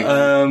her ring?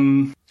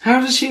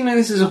 How does she know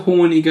this is a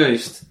horny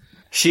ghost?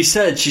 She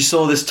said she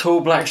saw this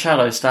tall black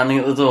shadow standing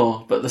at the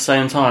door, but at the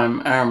same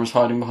time, Aaron was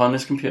hiding behind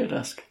his computer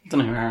desk. I don't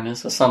know who Aaron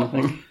is, that's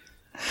something.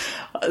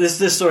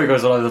 This story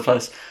goes all over the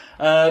place.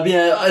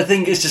 Yeah, I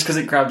think it's just because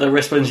it grabbed her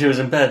wrist when she was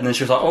in bed, and then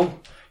she was like, oh,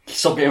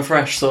 stop getting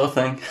fresh, sort of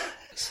thing.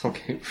 Stop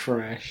getting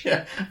fresh.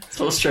 Yeah, that's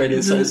what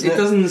Australian says. It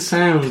doesn't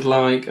sound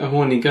like a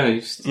horny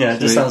ghost. Yeah, it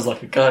just sounds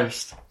like a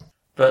ghost.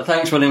 But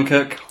thanks, William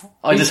Cook.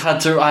 I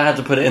had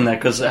to put it in there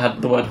because it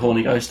had the word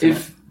horny ghost in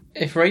it.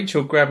 If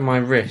Rachel grabbed my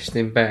wrist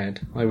in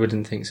bed, I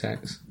wouldn't think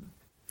sex.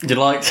 You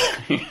liked?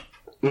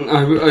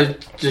 I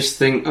just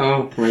think,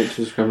 oh,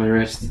 Rachel's grabbed my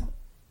wrist.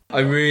 I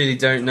really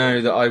don't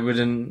know that I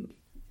wouldn't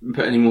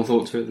put any more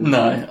thought to it than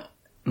that.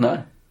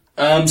 No.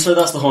 So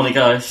that's the horny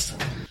ghost.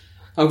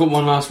 I've got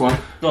one last one.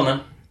 Go on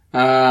then.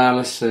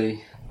 Let's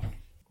see.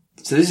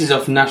 So this is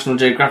off National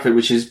Geographic,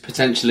 which is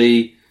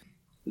potentially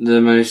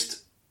the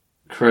most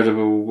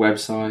credible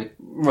website.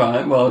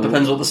 Right, well, it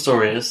depends what the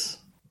story is.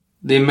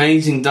 The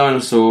amazing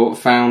dinosaur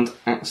found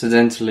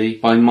accidentally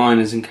by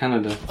miners in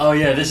Canada. Oh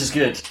yeah, this is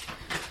good.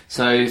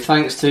 So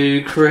thanks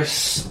to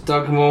Chris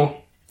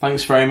Dugmore.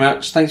 Thanks very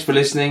much. Thanks for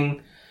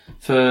listening,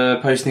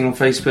 for posting on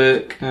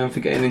Facebook, and for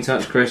getting in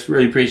touch, Chris.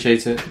 Really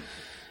appreciate it.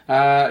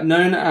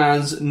 Known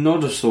as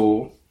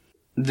Nodosaur.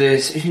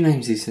 Who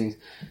names these things?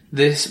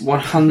 This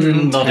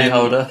 110... Noddy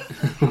holder.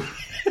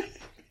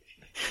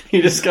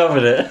 You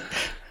discovered it.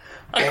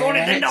 I call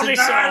it the Noddy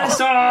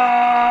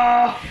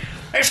dinosaur!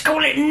 Let's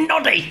call it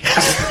Noddy.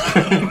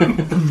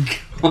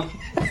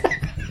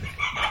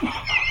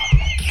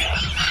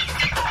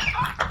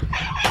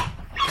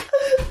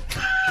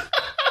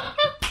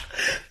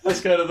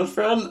 Let's go to the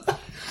front.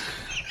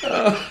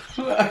 Oh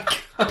my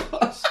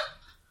gosh.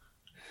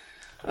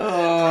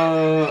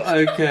 Oh,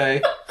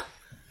 okay.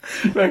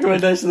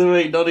 Recommendation of the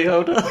week, Noddy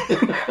Holder.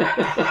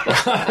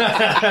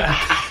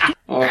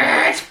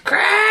 It's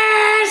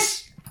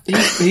Chris!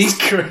 He's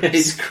Chris.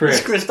 It's Chris.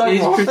 It's Chris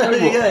Dunmore.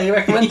 Yeah, he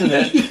recommended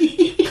it.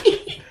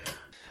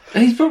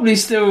 He's probably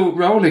still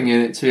rolling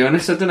in it, to be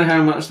honest. I don't know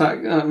how much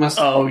that must...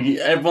 Oh,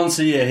 once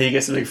a year he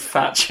gets a big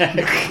fat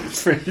check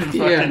through the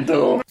fucking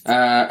door.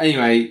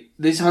 Anyway,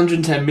 this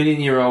 110 million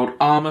year old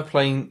armoured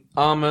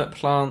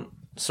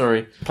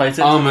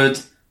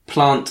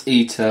plant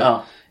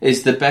eater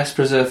is the best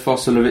preserved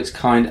fossil of its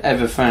kind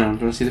ever found.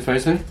 Do you want to see the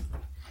photo?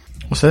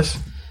 What's this?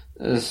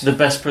 The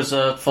best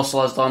preserved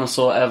fossilised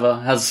dinosaur ever.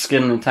 Has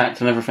skin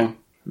intact and everything.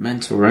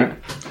 Mental, right?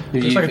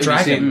 Looks like a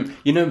dragon.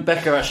 You know,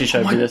 Becca actually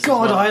showed me this. Oh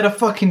my god, I had a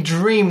fucking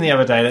dream the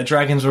other day that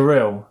dragons were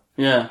real.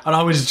 Yeah. And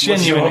I was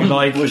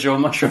genuinely was your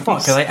mushroom?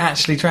 fuck, are they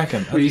actually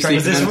dragons? Were you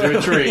sleeping under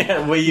a tree?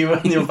 Yeah, were you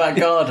in your back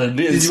garden?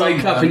 Did you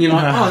wake up and you're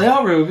like, oh, they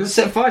are real,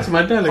 set fire to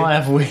my belly. I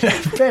have a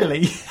weird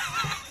belly.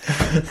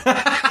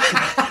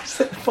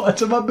 Set fire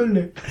to my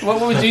belly. What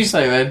would you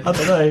say then? I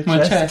don't know.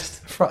 My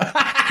chest.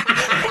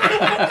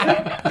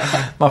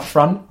 My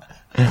front.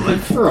 My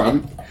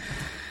front?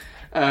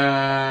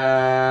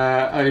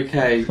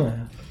 Okay.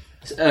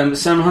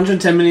 Some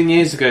 110 million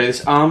years ago,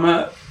 this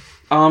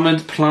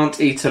armoured plant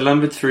eater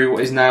lumbered through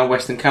what is now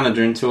Western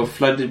Canada until a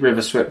flooded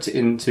river swept it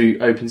into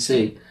open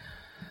sea.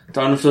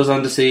 Dinosaur's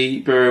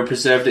undersea burial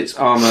preserved its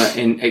armour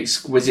in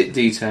exquisite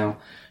detail.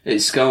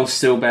 Its skull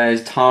still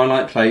bears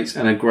tile-like plates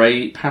and a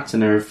grey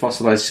patina of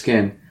fossilised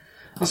skin.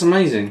 That's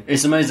amazing.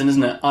 It's amazing,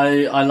 isn't it?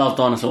 I love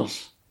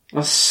dinosaurs.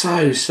 That's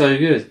so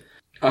good.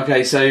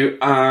 Okay, so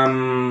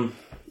I'm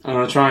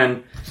going to try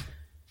and...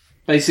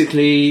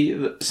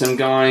 Basically, some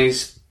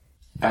guys...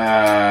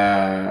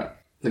 the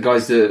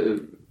guys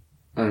that...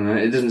 I don't know,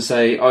 it doesn't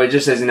say... Oh, it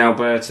just says in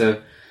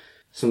Alberta,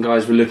 some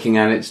guys were looking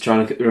at it to try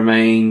and look at the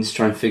remains,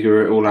 try and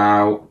figure it all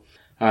out.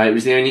 It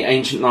was the only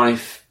ancient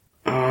life...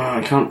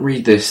 I can't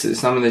read this.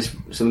 Some of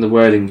the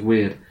wording's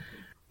weird.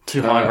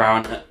 Too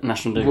highbrow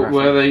National Geographic.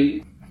 Were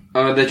they...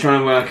 they're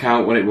trying to work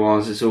out what it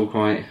was. It's all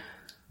quite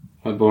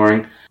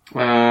boring.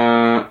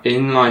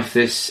 In life,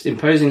 this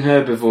imposing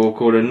herbivore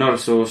called a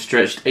nodosaur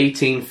stretched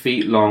 18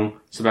 feet long.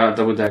 It's about a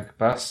double-decker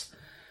bus.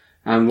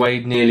 And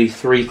weighed nearly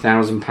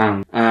 3,000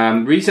 pounds.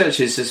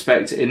 Researchers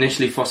suspect it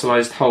initially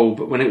fossilised whole,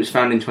 but when it was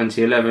found in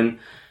 2011,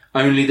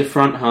 only the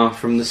front half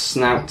from the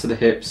snout to the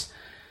hips.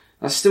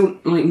 That's still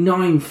like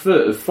 9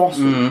 foot of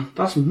fossil.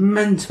 That's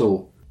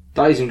mental.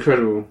 That is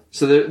incredible.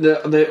 So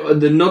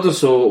the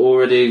nodosaur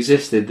already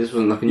existed. This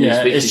wasn't like a new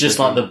species. It's just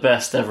like the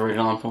best ever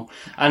example.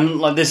 And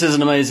like this is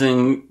an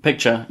amazing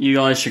picture. You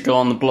guys should go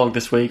on the blog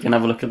this week and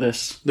have a look at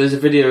this. There's a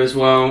video as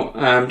well.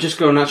 Just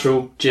go on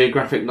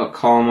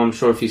naturalgeographic.com. I'm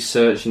sure if you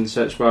search in the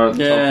search bar at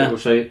the top, it will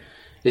show you.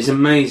 It's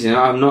amazing.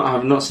 I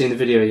have not seen the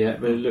video yet,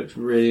 but it looks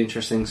really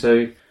interesting.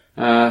 So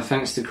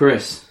thanks to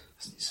Chris.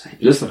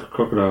 It looks like a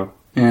crocodile.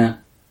 Yeah.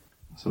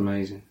 That's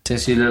amazing.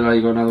 Tess, you look like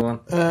you got another one?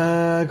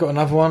 Got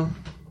another one.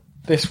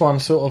 This one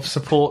sort of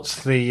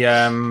supports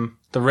the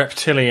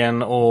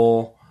reptilian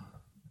or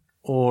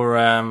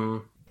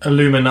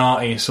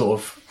Illuminati sort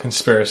of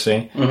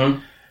conspiracy. Mm-hmm.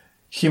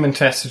 Human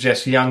tests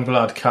suggest young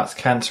blood cuts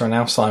cancer and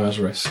Alzheimer's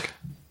risk.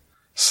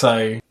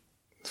 So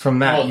from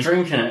that,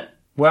 drinking it.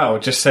 Well,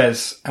 it just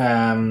says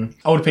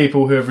older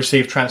people who have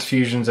received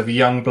transfusions of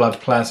young blood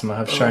plasma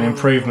have shown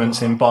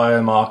improvements in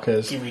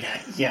biomarkers Give me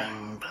that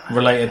young blood.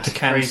 Related to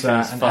cancer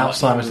and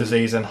Alzheimer's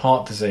disease and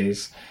heart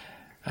disease.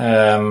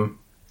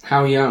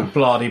 How young?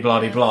 Blah-de,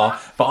 blah-de, blah.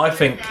 But I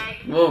think...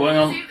 Whoa, hang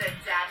on.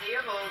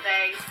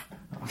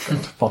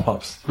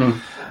 Pop-ups.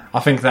 I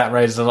think that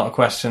raises a lot of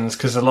questions,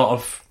 because a lot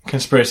of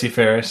conspiracy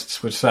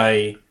theorists would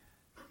say...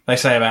 They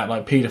say about,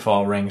 like,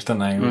 paedophile rings, don't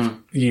they?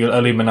 You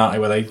Illuminati,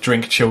 where they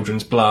drink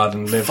children's blood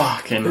and live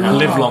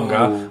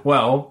longer.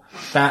 Well,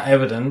 that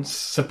evidence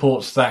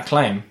supports that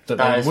claim, that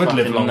they would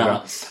live longer.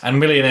 Nuts. And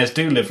millionaires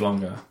do live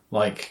longer.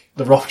 Like,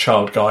 the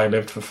Rothschild guy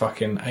lived for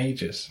fucking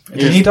ages.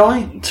 Did he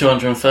die?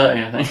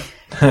 230, I think.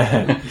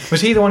 Was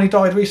he the one who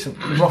died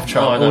recently?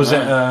 Rothschild? Oh, or was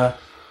it... I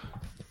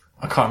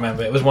can't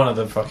remember. It was one of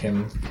the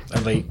fucking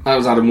elite. That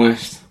was Adam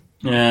West.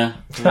 Yeah.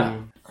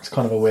 It's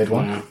kind of a weird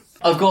one. Yeah.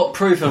 I've got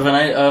proof of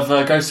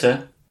a ghost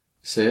here.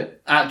 See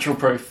it? Actual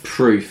proof.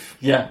 Proof.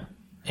 Yeah.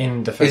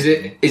 In defense.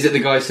 Is it the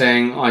guy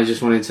saying, I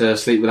just wanted to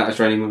sleep with that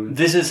Australian woman?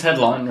 This is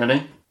headline,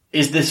 ready?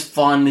 Is this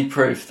finally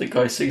proof that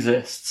ghosts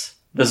exists?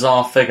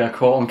 Bizarre figure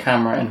caught on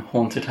camera in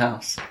haunted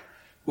house.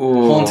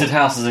 Ooh. Haunted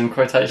house is in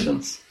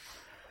quotations.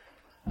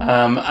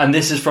 And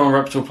this is from a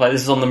reputable place.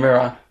 This is on the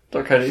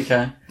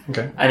mirror.co.uk.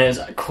 Okay. And it was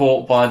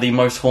caught by the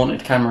most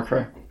haunted camera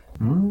crew.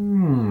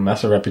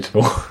 That's a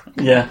reputable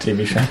Yeah.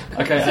 TV show.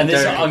 Okay, and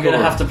this, I'm going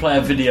to have to play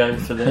a video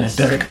for this.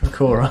 Derek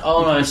McCora.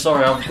 Oh no,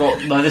 sorry,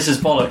 no, this is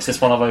bollocks, this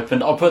one I've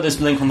opened. I'll put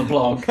this link on the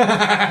blog.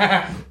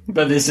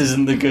 But this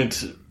isn't the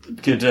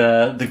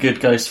good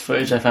ghost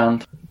footage I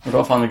found. I've got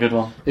to find the good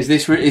one. Is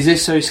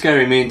this so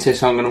scary? Me and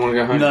Tiss aren't going to want to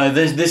go home. No,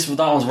 that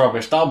one's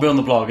rubbish. That'll be on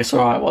the blog. It's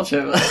alright, watch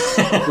it.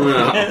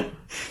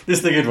 This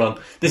is the good one.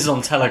 This is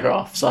on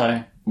Telegraph,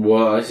 so...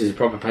 Whoa, this is a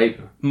proper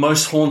paper.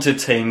 Most haunted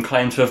team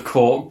claim to have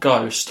caught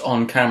ghost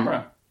on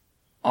camera.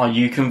 Are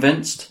you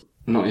convinced?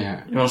 Not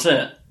yet. You want to see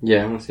it?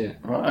 Yeah, I want to see it.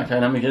 Right, okay,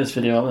 let me get this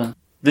video up then.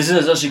 This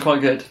is actually quite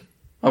good.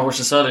 I watched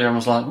this earlier and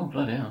was like, oh,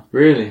 bloody hell.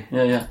 Really?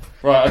 Yeah.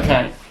 Right,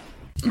 okay.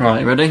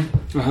 Right, ready?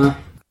 Uh-huh.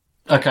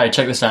 Okay,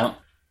 check this out.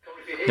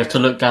 You have to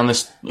look down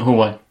this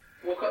hallway.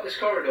 Walk up this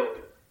corridor.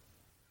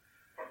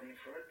 Probably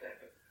infrared there,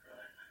 but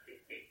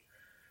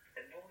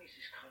the noise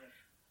is kind of,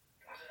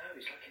 I don't know,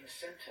 it's like in the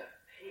centre,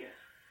 here.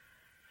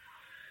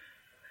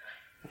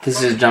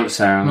 This is a jump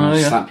scare. I'm going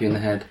to slap you in the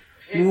head.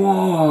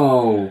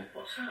 Whoa!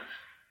 What's that?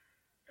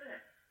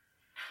 There.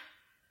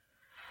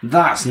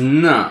 That's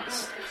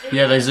nuts.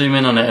 Yeah, they zoom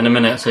in on it in a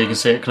minute so you can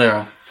see it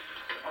clearer.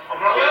 I'm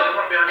not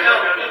behind you.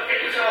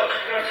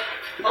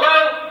 Hello?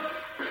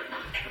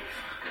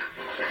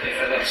 Okay,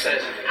 that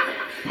says it.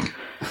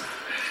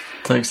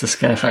 Takes the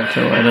scare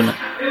factor away, doesn't it?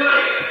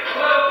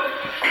 Hello?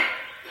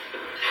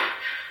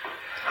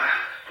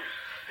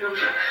 Who's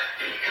that?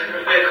 Come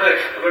in very quick.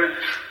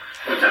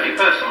 I'm going to be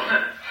personal, isn't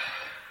it?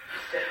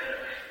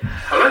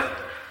 Hello?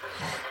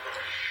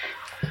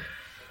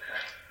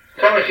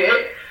 Tell me if you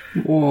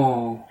hit.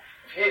 Whoa.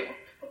 If you hit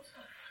one.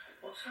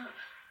 What's that?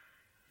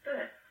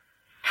 There.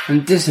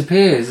 And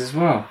disappears as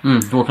well.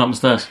 Walking up the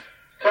stairs.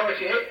 Tell me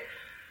if you hit.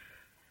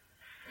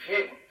 If you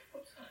hit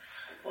one.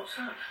 What's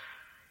that?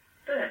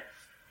 There.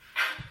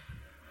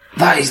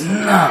 That is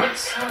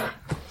nuts.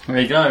 There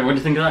you go. What do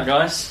you think of that,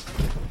 guys?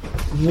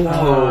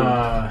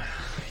 Whoa.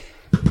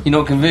 You're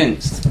not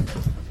convinced?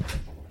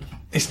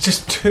 It's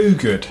just too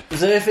good.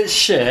 So if it's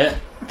shit,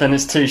 then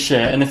it's too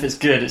shit, and if it's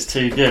good, it's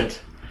too good.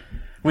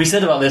 We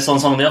said about this on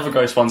some of the other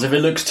ghost ones. If it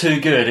looks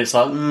too good, it's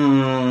like,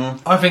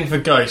 I think for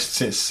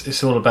ghosts,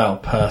 it's all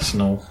about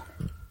personal.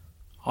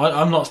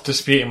 I'm not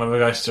disputing whether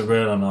ghosts are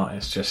real or not.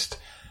 It's just,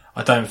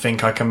 I don't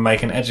think I can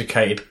make an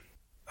educated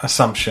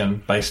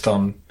assumption based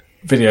on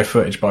video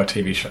footage by a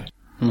TV show.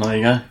 there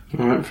you go.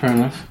 Alright, fair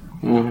enough.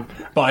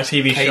 By a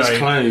TV Case show,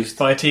 closed.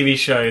 by a TV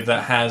show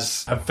that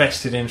has a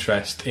vested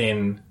interest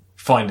in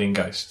finding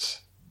ghosts.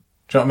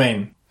 Do you know what I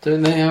mean?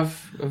 Don't they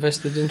have a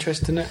vested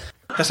interest in it?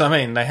 That's what I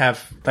mean. They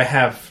have.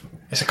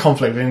 It's a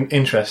conflict of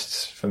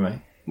interests for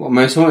me. What,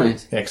 Most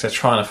Haunted? Yeah, because they're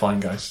trying to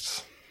find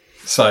ghosts.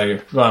 So,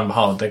 lo and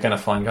behold, they're going to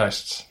find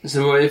ghosts.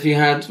 So what if you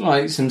had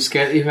like if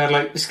you had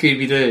like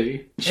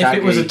Scooby-Doo, Shaggy,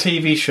 If it was a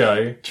TV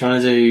show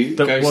trying to do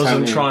that ghost wasn't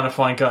hunting. trying to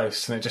find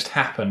ghosts and it just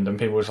happened and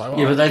people were like,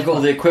 Yeah, but they've got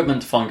all the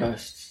equipment to find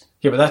ghosts.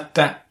 yeah, but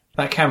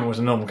that camera was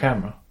a normal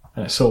camera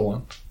and it saw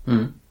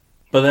one.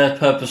 But they're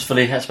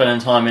purposefully spending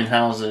time in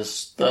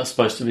houses that are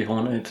supposed to be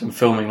haunted and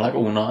filming like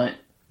all night.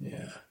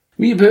 Yeah.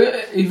 Yeah,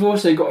 but you've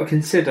also got to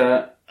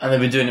consider. And they've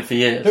been doing it for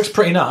years. Looks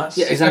pretty nuts.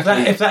 Yeah,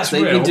 exactly. If that's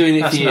they've real, been doing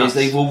it that's for years. nuts.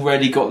 They've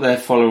already got their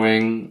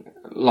following.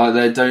 Like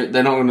they're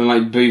not going to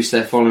like boost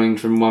their following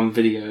from one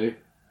video.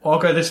 Well, I'll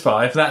go this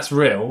far. If that's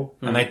real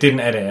and they didn't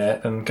edit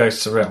it, then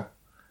ghosts are real.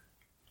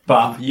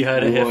 But You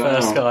heard it here Wow.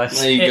 first,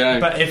 guys. There you go.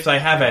 but if they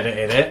have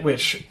edited it,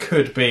 which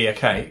could be the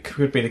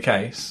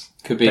case,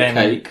 Could be then-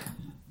 a cake,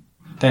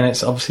 then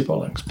it's obviously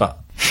bollocks. But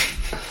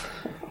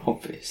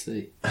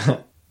obviously.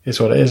 it's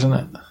what it is, isn't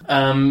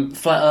it?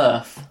 Flat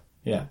Earth,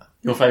 Yeah,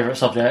 your favourite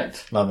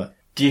subject. love it.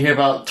 Do you hear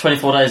about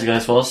 24 days ago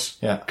this was?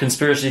 Yeah.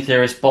 Conspiracy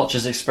theorist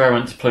botches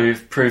experiment to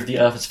prove the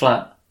Earth is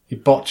flat. He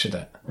botched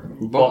it.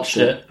 Botched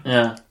it,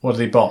 yeah. What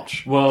did he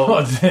botch? Well,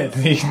 what did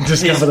he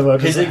discover the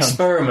word was his round?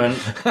 experiment,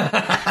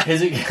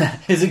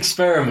 his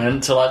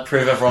experiment to like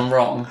prove everyone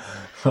wrong.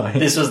 Right.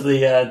 This was the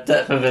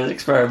depth of his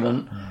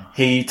experiment.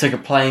 He took a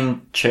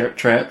plane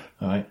trip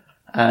Right.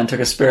 and took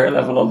a spirit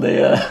level on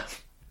the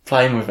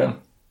plane with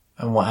him.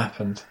 And what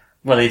happened?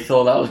 Well, he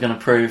thought that was going to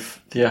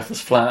prove the Earth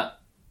was flat.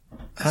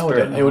 How would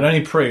it? It would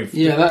only prove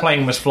Yeah, the that-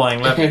 plane was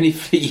flying level.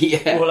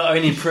 Yeah. Well, it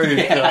only proved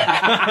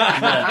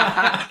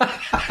that,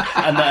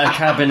 and that a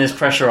cabin is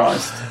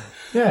pressurised.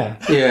 Yeah.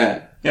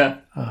 Yeah. Yeah,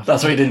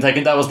 that's what he didn't take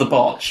it. That was the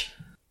botch.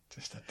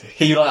 Just a dick.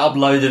 He like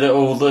uploaded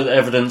all the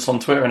evidence on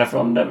Twitter and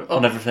everyone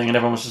on everything, and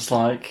everyone was just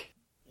like,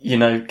 you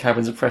know,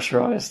 cabins are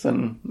pressurised,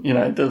 and you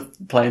know the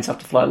planes have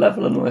to fly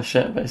level and all this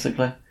shit,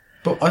 basically.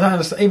 But I don't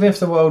understand. Even if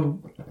the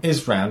world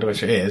is round,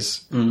 which it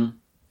is, even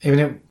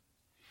if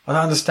I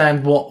don't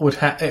understand what would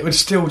happen. It would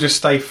still just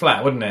stay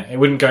flat, wouldn't it? It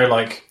wouldn't go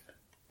like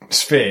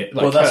sphere.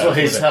 Like Well, that's curve, what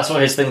his would it? that's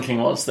what his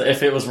thinking was. That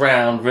if it was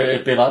round,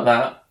 it'd be like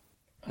that.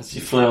 As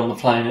you flew on the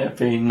plane, it'd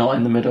be not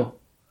in the middle.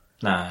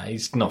 Nah,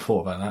 he's not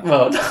thought about that.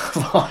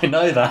 Well, I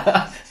know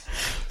that.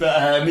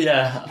 But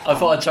yeah, I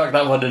thought I'd chuck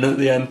that one in at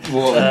the end.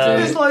 What a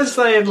It's dick. like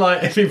saying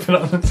like if you put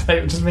it on the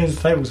table, it just means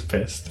the table's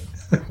pissed.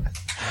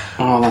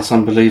 Oh, that's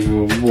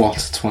unbelievable. What a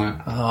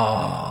twat.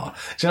 Oh,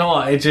 do you know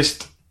what?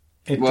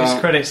 It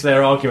discredits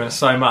their argument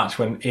so much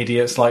when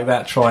idiots like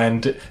that try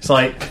and it's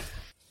like,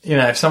 you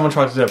know, if someone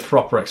tried to do a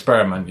proper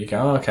experiment, you go,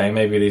 oh, okay,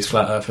 maybe these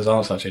flat earthers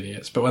aren't such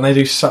idiots. But when they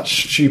do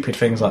such stupid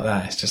things like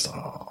that, it's just,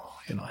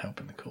 you're not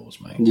helping the cause,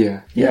 mate.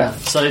 Yeah.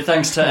 So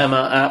thanks to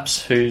Emma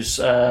Apps, who's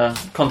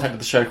contacted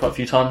the show quite a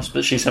few times,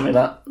 but she sent me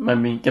that,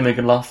 give me a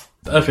good laugh.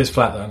 The earth is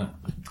flat, though, isn't it?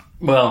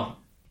 Well.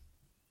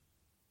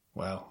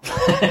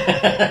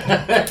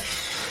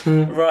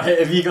 Right,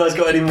 have you guys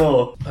got any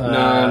more? No,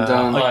 I'm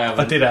done.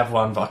 I did have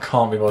one, but I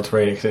can't be bothered to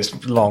read it because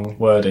it's long,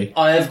 wordy.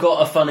 I have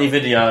got a funny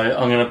video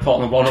I'm going to put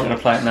on the... I'm not going to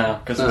play it now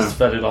because it's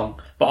very long.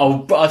 But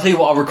I'll tell you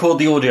what, I'll record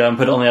the audio and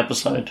put it on the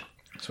episode.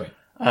 Sweet.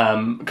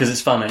 Because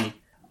it's funny.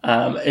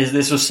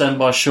 This was sent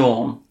by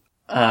Sean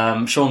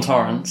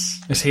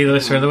Torrance. Is he the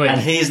listener of the week? And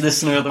he's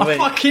listener of the week.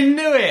 I fucking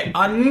knew it!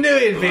 I knew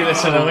it'd be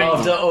listener of the week.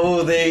 After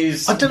all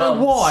these I don't know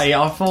why,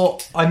 I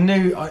thought I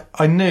knew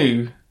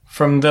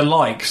from the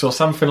likes or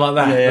something like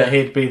that that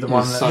he'd be the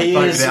one that he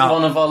voted is it up.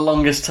 one of our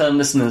longest term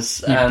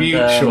listeners. You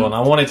beaut, Sean. I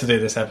wanted to do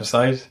this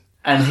episode.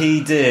 And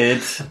he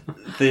did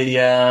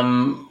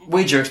the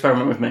Ouija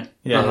experiment with me.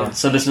 Yeah.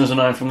 So listeners will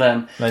know him from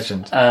then.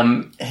 Legend.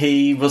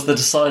 He was the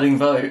deciding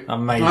vote.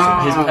 Amazing.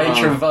 His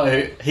Patreon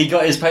vote. He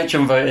got his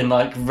Patreon vote in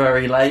like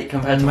very late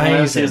compared to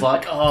everyone else. He was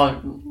like,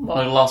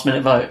 my last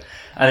minute vote.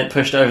 And it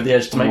pushed over the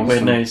edge to make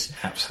weird news.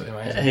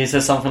 Absolutely amazing. He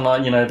says something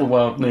like, the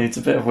world needs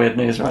a bit of weird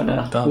news right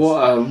now.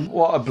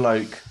 What a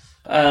bloke.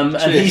 And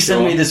he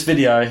sent me this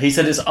video. He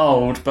said it's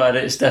old, but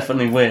it's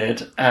definitely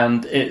weird.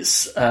 And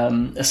it's a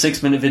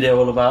 6-minute video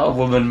all about a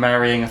woman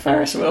marrying a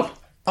Ferris wheel.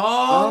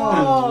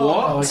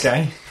 What?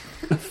 Okay.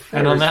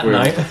 And on that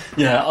note...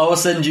 Yeah, I will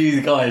send you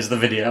guys the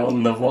video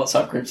on the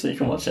WhatsApp group so you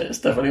can watch it. It's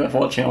definitely worth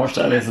watching. I watched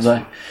it earlier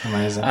today.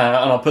 Amazing. And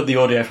I'll put the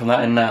audio from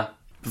that in now.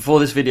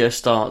 Before this video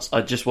starts,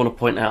 I just want to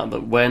point out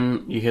that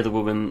when you hear the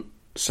woman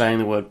saying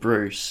the word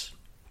Bruce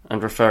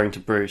and referring to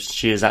Bruce,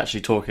 she is actually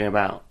talking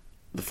about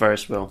the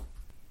Ferris wheel.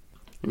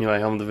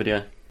 Anyway, on the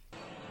video.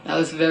 I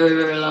was very,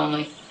 very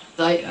lonely.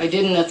 I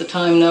didn't at the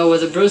time know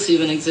whether Bruce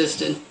even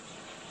existed.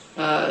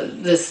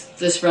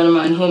 This friend of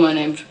mine, whom I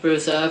named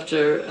Bruce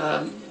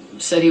after,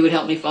 said he would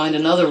help me find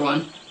another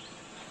one.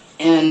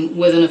 And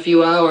within a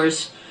few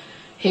hours,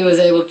 he was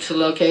able to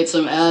locate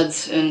some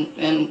ads,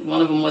 and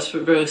one of them was for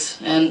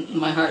Bruce, and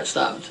my heart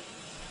stopped.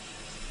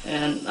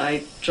 And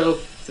I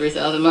drove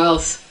 3,000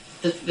 miles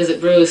to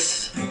visit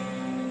Bruce.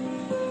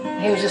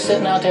 He was just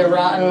sitting out there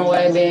rotting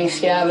away, being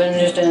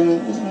scavenged,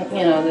 and,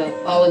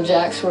 all the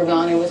jacks were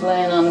gone. He was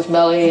laying on his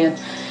belly, and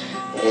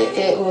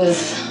it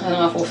was an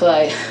awful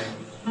sight.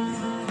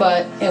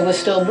 But it was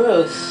still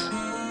Bruce.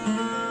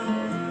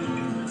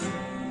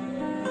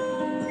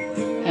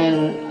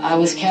 And I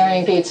was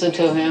carrying pizza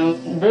to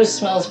him. Bruce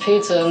smells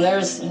pizza, and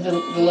there's the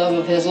love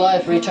of his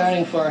life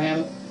returning for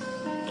him.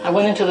 I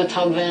went into the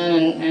tub van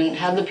and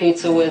had the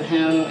pizza with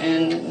him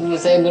and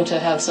was able to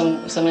have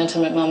some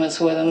intimate moments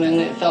with him, and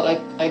it felt like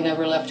I'd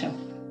never left him.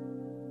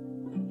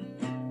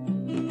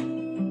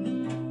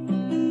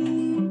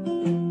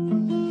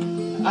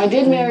 I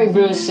did marry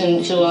Bruce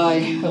in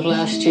July of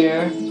last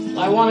year.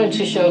 I wanted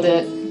to show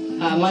that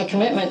my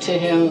commitment to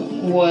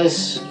him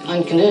was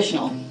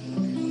unconditional,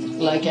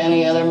 like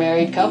any other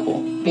married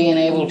couple, being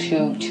able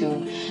to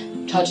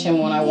touch him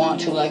when I want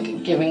to,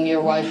 like giving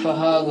your wife a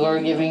hug or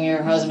giving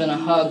your husband a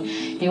hug.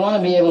 You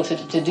want to be able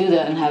to do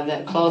that and have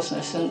that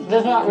closeness. And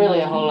there's not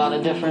really a whole lot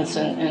of difference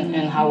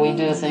in how we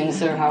do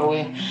things or how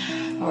we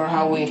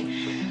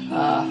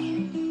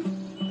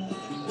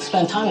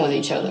spend time with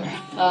each other.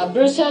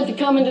 Bruce had to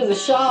come into the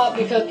shop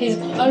because he's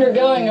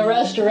undergoing a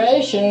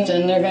restoration,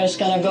 and they're just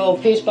going to go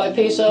piece by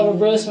piece over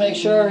Bruce, make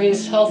sure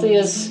he's healthy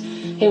as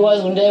he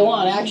was on day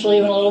one, actually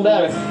even a little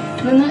better.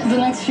 The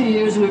next few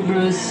years with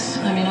Bruce,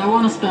 I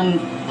want to spend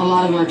a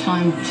lot of our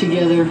time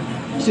together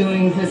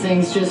doing the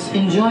things, just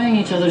enjoying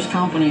each other's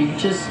company,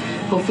 just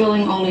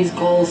fulfilling all these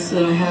goals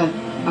that I have.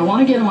 I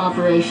want to get him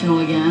operational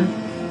again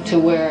to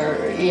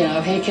where,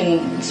 he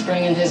can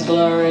spring in his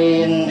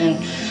glory and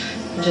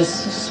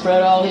just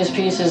spread all his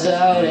pieces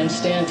out and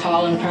stand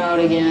tall and proud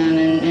again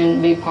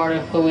and be part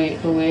of who he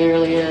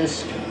really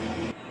is.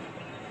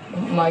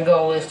 My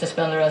goal is to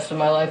spend the rest of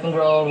my life in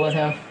Grow Old with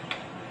him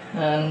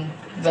and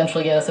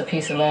eventually get us a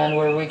piece of land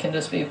where we can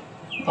just be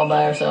all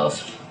by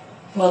ourselves.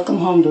 Welcome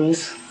home,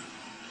 Bruce.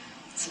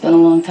 It's been a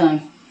long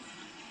time.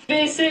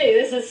 BC,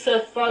 this is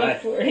Father.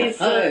 He's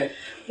going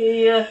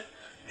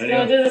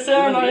to do the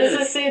ceremony.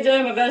 This is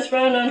CJ, my best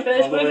friend on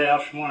Facebook. All the way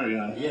out from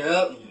Oregon.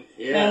 Yep.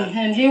 Yeah.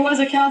 And he was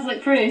a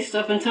Catholic priest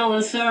up until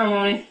this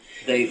ceremony.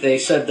 They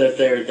said that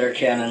their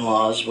canon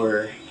laws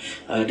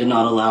did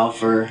not allow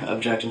for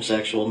objectum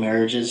sexual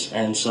marriages,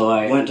 and so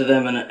I went to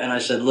them and I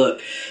said,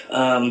 look,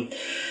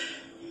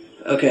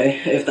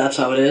 okay, if that's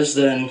how it is,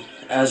 then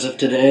as of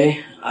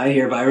today, I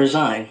hereby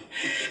resign.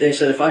 They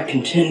said if I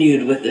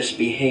continued with this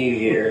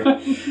behavior,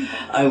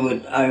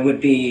 I would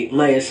be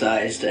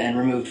laicized and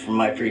removed from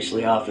my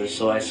priestly office.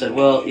 So I said,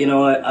 well, you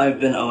know what,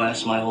 I've been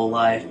OS my whole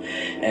life,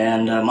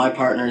 and my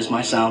partner is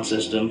my sound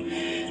system,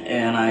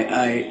 and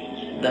I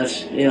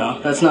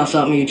that's not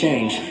something you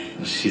change.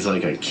 She's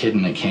like a kid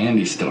in a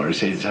candy store.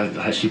 She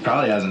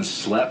probably hasn't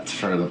slept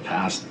for the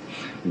past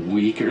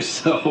week or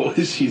so.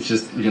 She's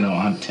just,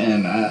 on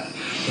 10.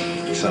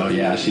 So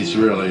yeah, she's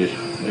really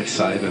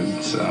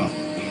excited. So I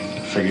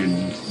figured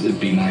it'd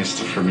be nice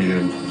for me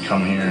to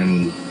come here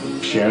and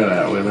share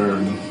that with her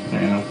and,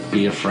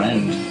 be a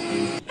friend.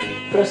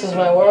 Bruce is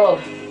my world.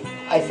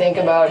 I think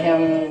about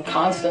him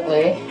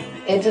constantly.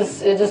 It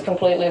just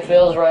completely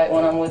feels right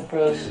when I'm with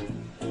Bruce.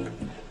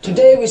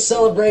 Today we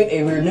celebrate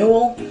a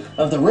renewal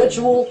of the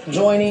ritual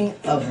joining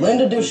of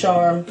Linda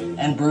Ducharme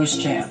and Bruce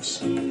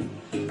Chance.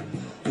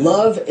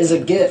 Love is a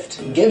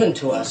gift given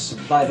to us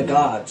by the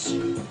gods.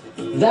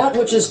 That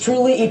which is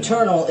truly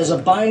eternal is a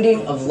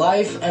binding of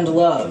life and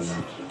love.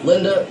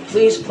 Linda,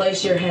 please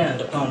place your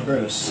hand upon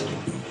Bruce.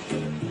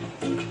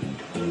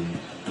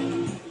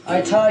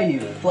 I tie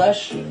you,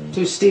 flesh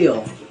to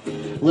steel.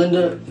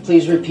 Linda,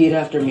 please repeat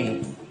after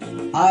me.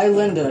 I,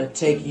 Linda,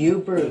 take you,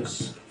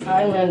 Bruce.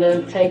 I,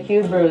 Linda, take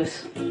you,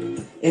 Bruce.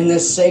 In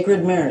this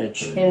sacred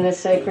marriage. In this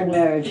sacred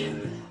marriage.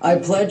 I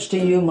pledge to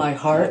you my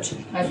heart.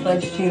 I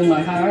pledge to you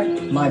my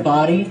heart. My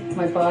body.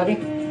 My body.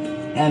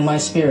 And my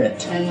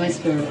spirit. And my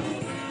spirit.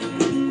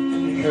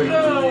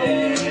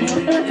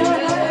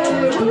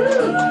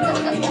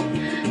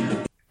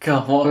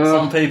 God,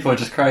 some people are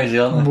just crazy,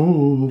 aren't they?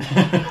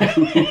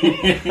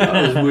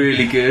 That was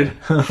really good.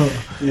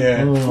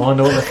 Yeah. I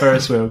wonder what the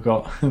Ferris wheel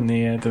got in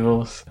the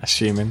divorce.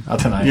 Assuming. I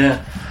don't know.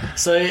 Yeah.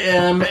 So,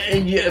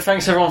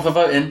 thanks everyone for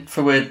voting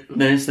for Weird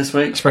News this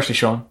week. Especially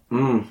Sean.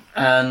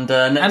 And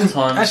next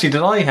time... Actually,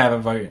 did I have a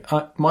vote?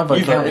 My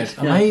vote counted.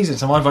 Voted, yeah. Amazing.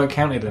 So my vote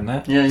counted in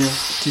that. Yeah.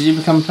 Did you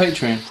become a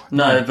Patreon?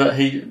 No, but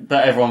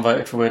everyone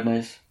voted for Weird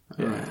News.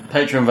 Yeah.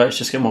 Patreon votes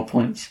just get more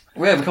points.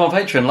 Yeah, become a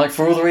patron,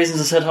 for all the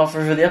reasons I said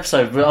halfway through the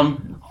episode, but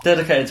I'm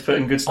dedicated to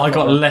putting good stuff I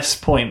got on. less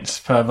points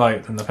per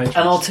vote than the patrons.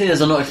 And our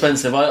tiers are not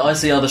expensive. I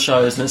see other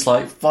shows and it's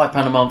like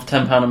 £5 a month,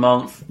 £10 a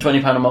month,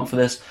 £20 a month for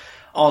this.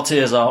 Our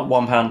tiers are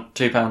 £1,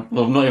 £2,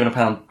 well, not even a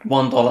pound,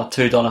 $1,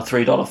 $2,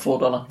 $3,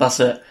 $4.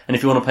 That's it. And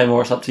if you want to pay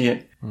more, it's up to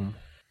you.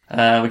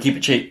 We keep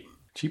it cheap.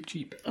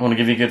 Cheap. I want to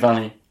give you good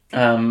value.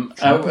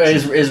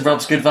 Is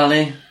Rubs good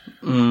value?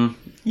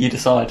 You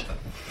decide.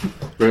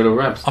 Real or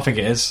Rubs? I think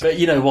it is. But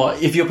you know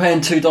what? If you're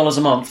paying $2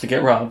 a month to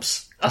get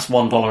Rubs, that's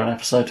 $1 an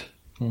episode.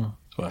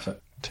 It's worth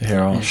it to hear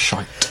our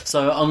shite.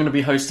 So I'm going to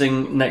be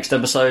hosting next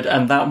episode,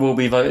 and that will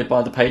be voted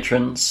by the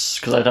patrons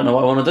because I don't know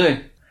what I want to do.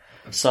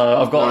 So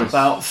I've got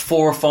about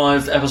 4 or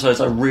 5 episodes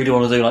I really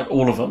want to do,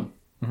 all of them.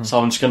 So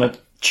I'm just going to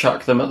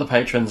chuck them at the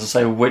patrons and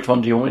say, which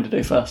one do you want me to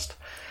do first?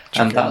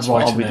 And that's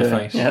what I'll be doing.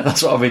 Face. Yeah,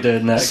 that's what I'll be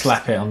doing next.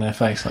 Slap it on their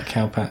face like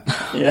Cowpat.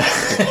 Yeah.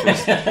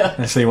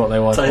 And see what they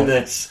want. Take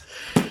this.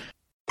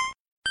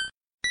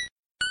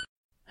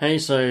 Hey,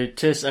 so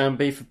Tis and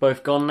Beef have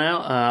both gone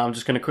now. I'm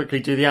just going to quickly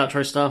do the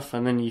outro stuff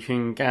and then you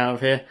can get out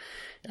of here.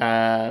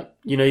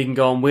 You can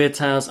go on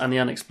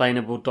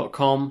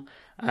weirdtalesandtheunexplainable.com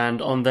and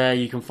on there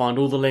you can find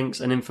all the links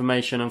and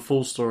information and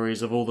full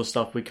stories of all the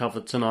stuff we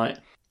covered tonight.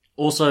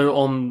 Also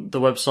on the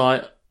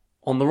website,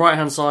 on the right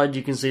hand side,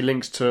 you can see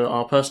links to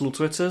our personal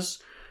Twitters,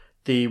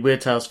 the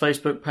Weird Tales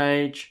Facebook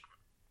page.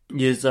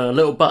 There's a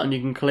little button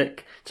you can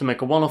click to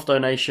make a one-off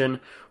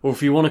donation, or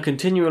if you want to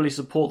continually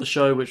support the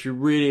show, which we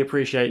really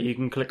appreciate, you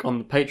can click on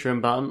the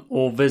Patreon button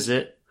or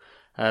visit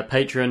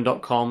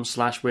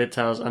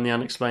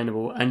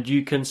patreon.com/weirdtalesandtheunexplainable, and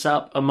you can set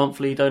up a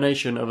monthly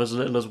donation of as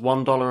little as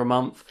 $1 a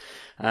month,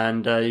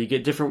 and you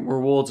get different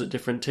rewards at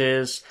different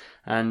tiers,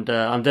 and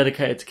I'm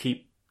dedicated to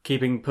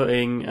keeping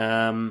putting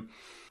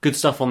good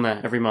stuff on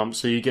there every month.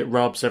 So you get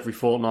Rubs every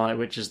fortnight,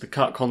 which is the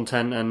cut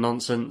content and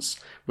nonsense,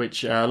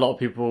 which a lot of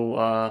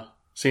people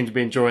seem to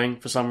be enjoying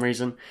for some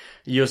reason.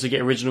 You also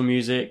get original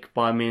music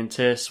by me and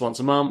Tis once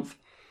a month,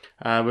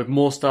 with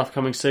more stuff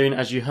coming soon.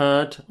 As you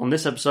heard on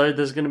this episode,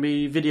 there's going to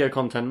be video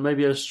content,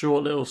 maybe a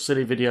short little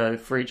silly video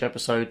for each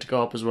episode to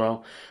go up as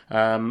well,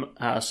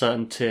 at a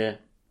certain tier,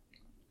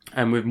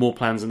 and with more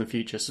plans in the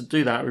future. So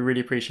do that, we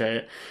really appreciate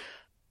it.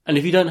 And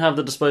if you don't have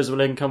the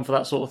disposable income for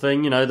that sort of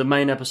thing, the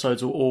main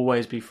episodes will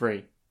always be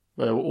free.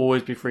 They will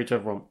always be free to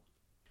everyone.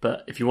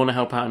 But if you want to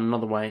help out in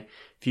another way,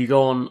 if you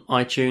go on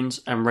iTunes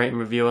and rate and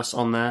review us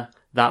on there,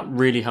 that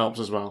really helps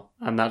as well.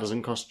 And that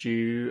doesn't cost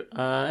you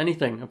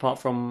anything apart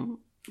from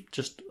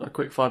just a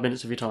quick 5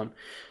 minutes of your time.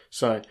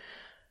 So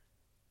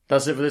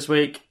that's it for this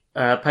week.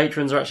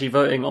 Patrons are actually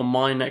voting on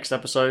my next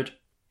episode,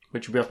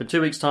 which will be up in 2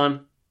 weeks'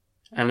 time.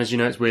 And as you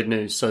know, it's Weird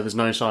News, so there's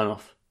no sign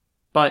off.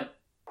 Bye.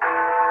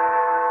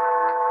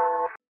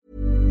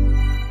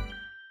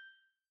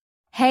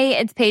 Hey,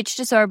 it's Paige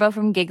DeSorbo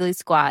from Giggly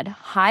Squad.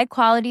 High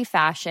quality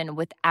fashion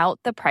without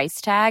the price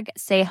tag.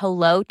 Say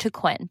hello to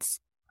Quince.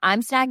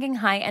 I'm snagging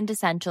high-end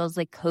essentials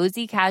like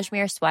cozy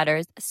cashmere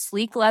sweaters,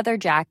 sleek leather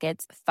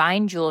jackets,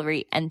 fine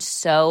jewelry, and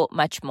so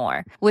much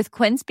more. With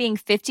Quince being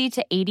 50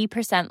 to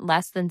 80%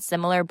 less than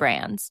similar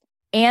brands.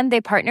 And they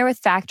partner with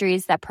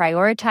factories that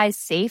prioritize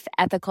safe,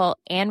 ethical,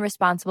 and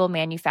responsible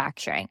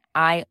manufacturing.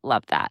 I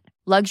love that.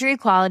 Luxury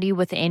quality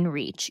within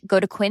reach. Go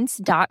to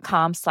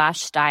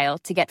quince.com/style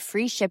to get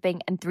free shipping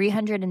and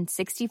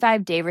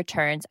 365-day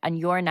returns on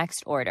your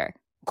next order.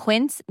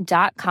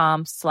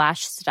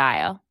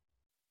 Quince.com/style.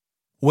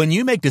 When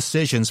you make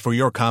decisions for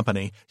your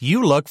company,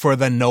 you look for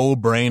the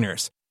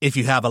no-brainers. If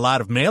you have a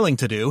lot of mailing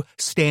to do,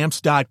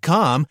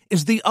 Stamps.com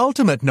is the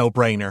ultimate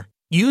no-brainer.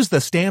 Use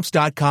the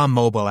Stamps.com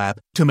mobile app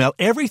to mail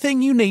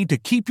everything you need to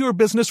keep your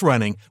business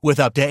running with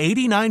up to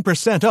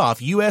 89%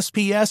 off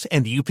USPS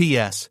and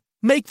UPS.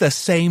 Make the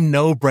same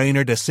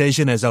no-brainer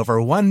decision as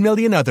over 1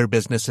 million other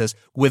businesses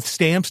with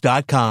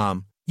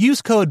Stamps.com.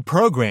 Use code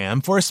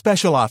PROGRAM for a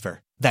special offer.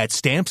 That's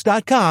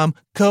Stamps.com,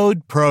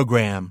 code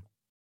PROGRAM.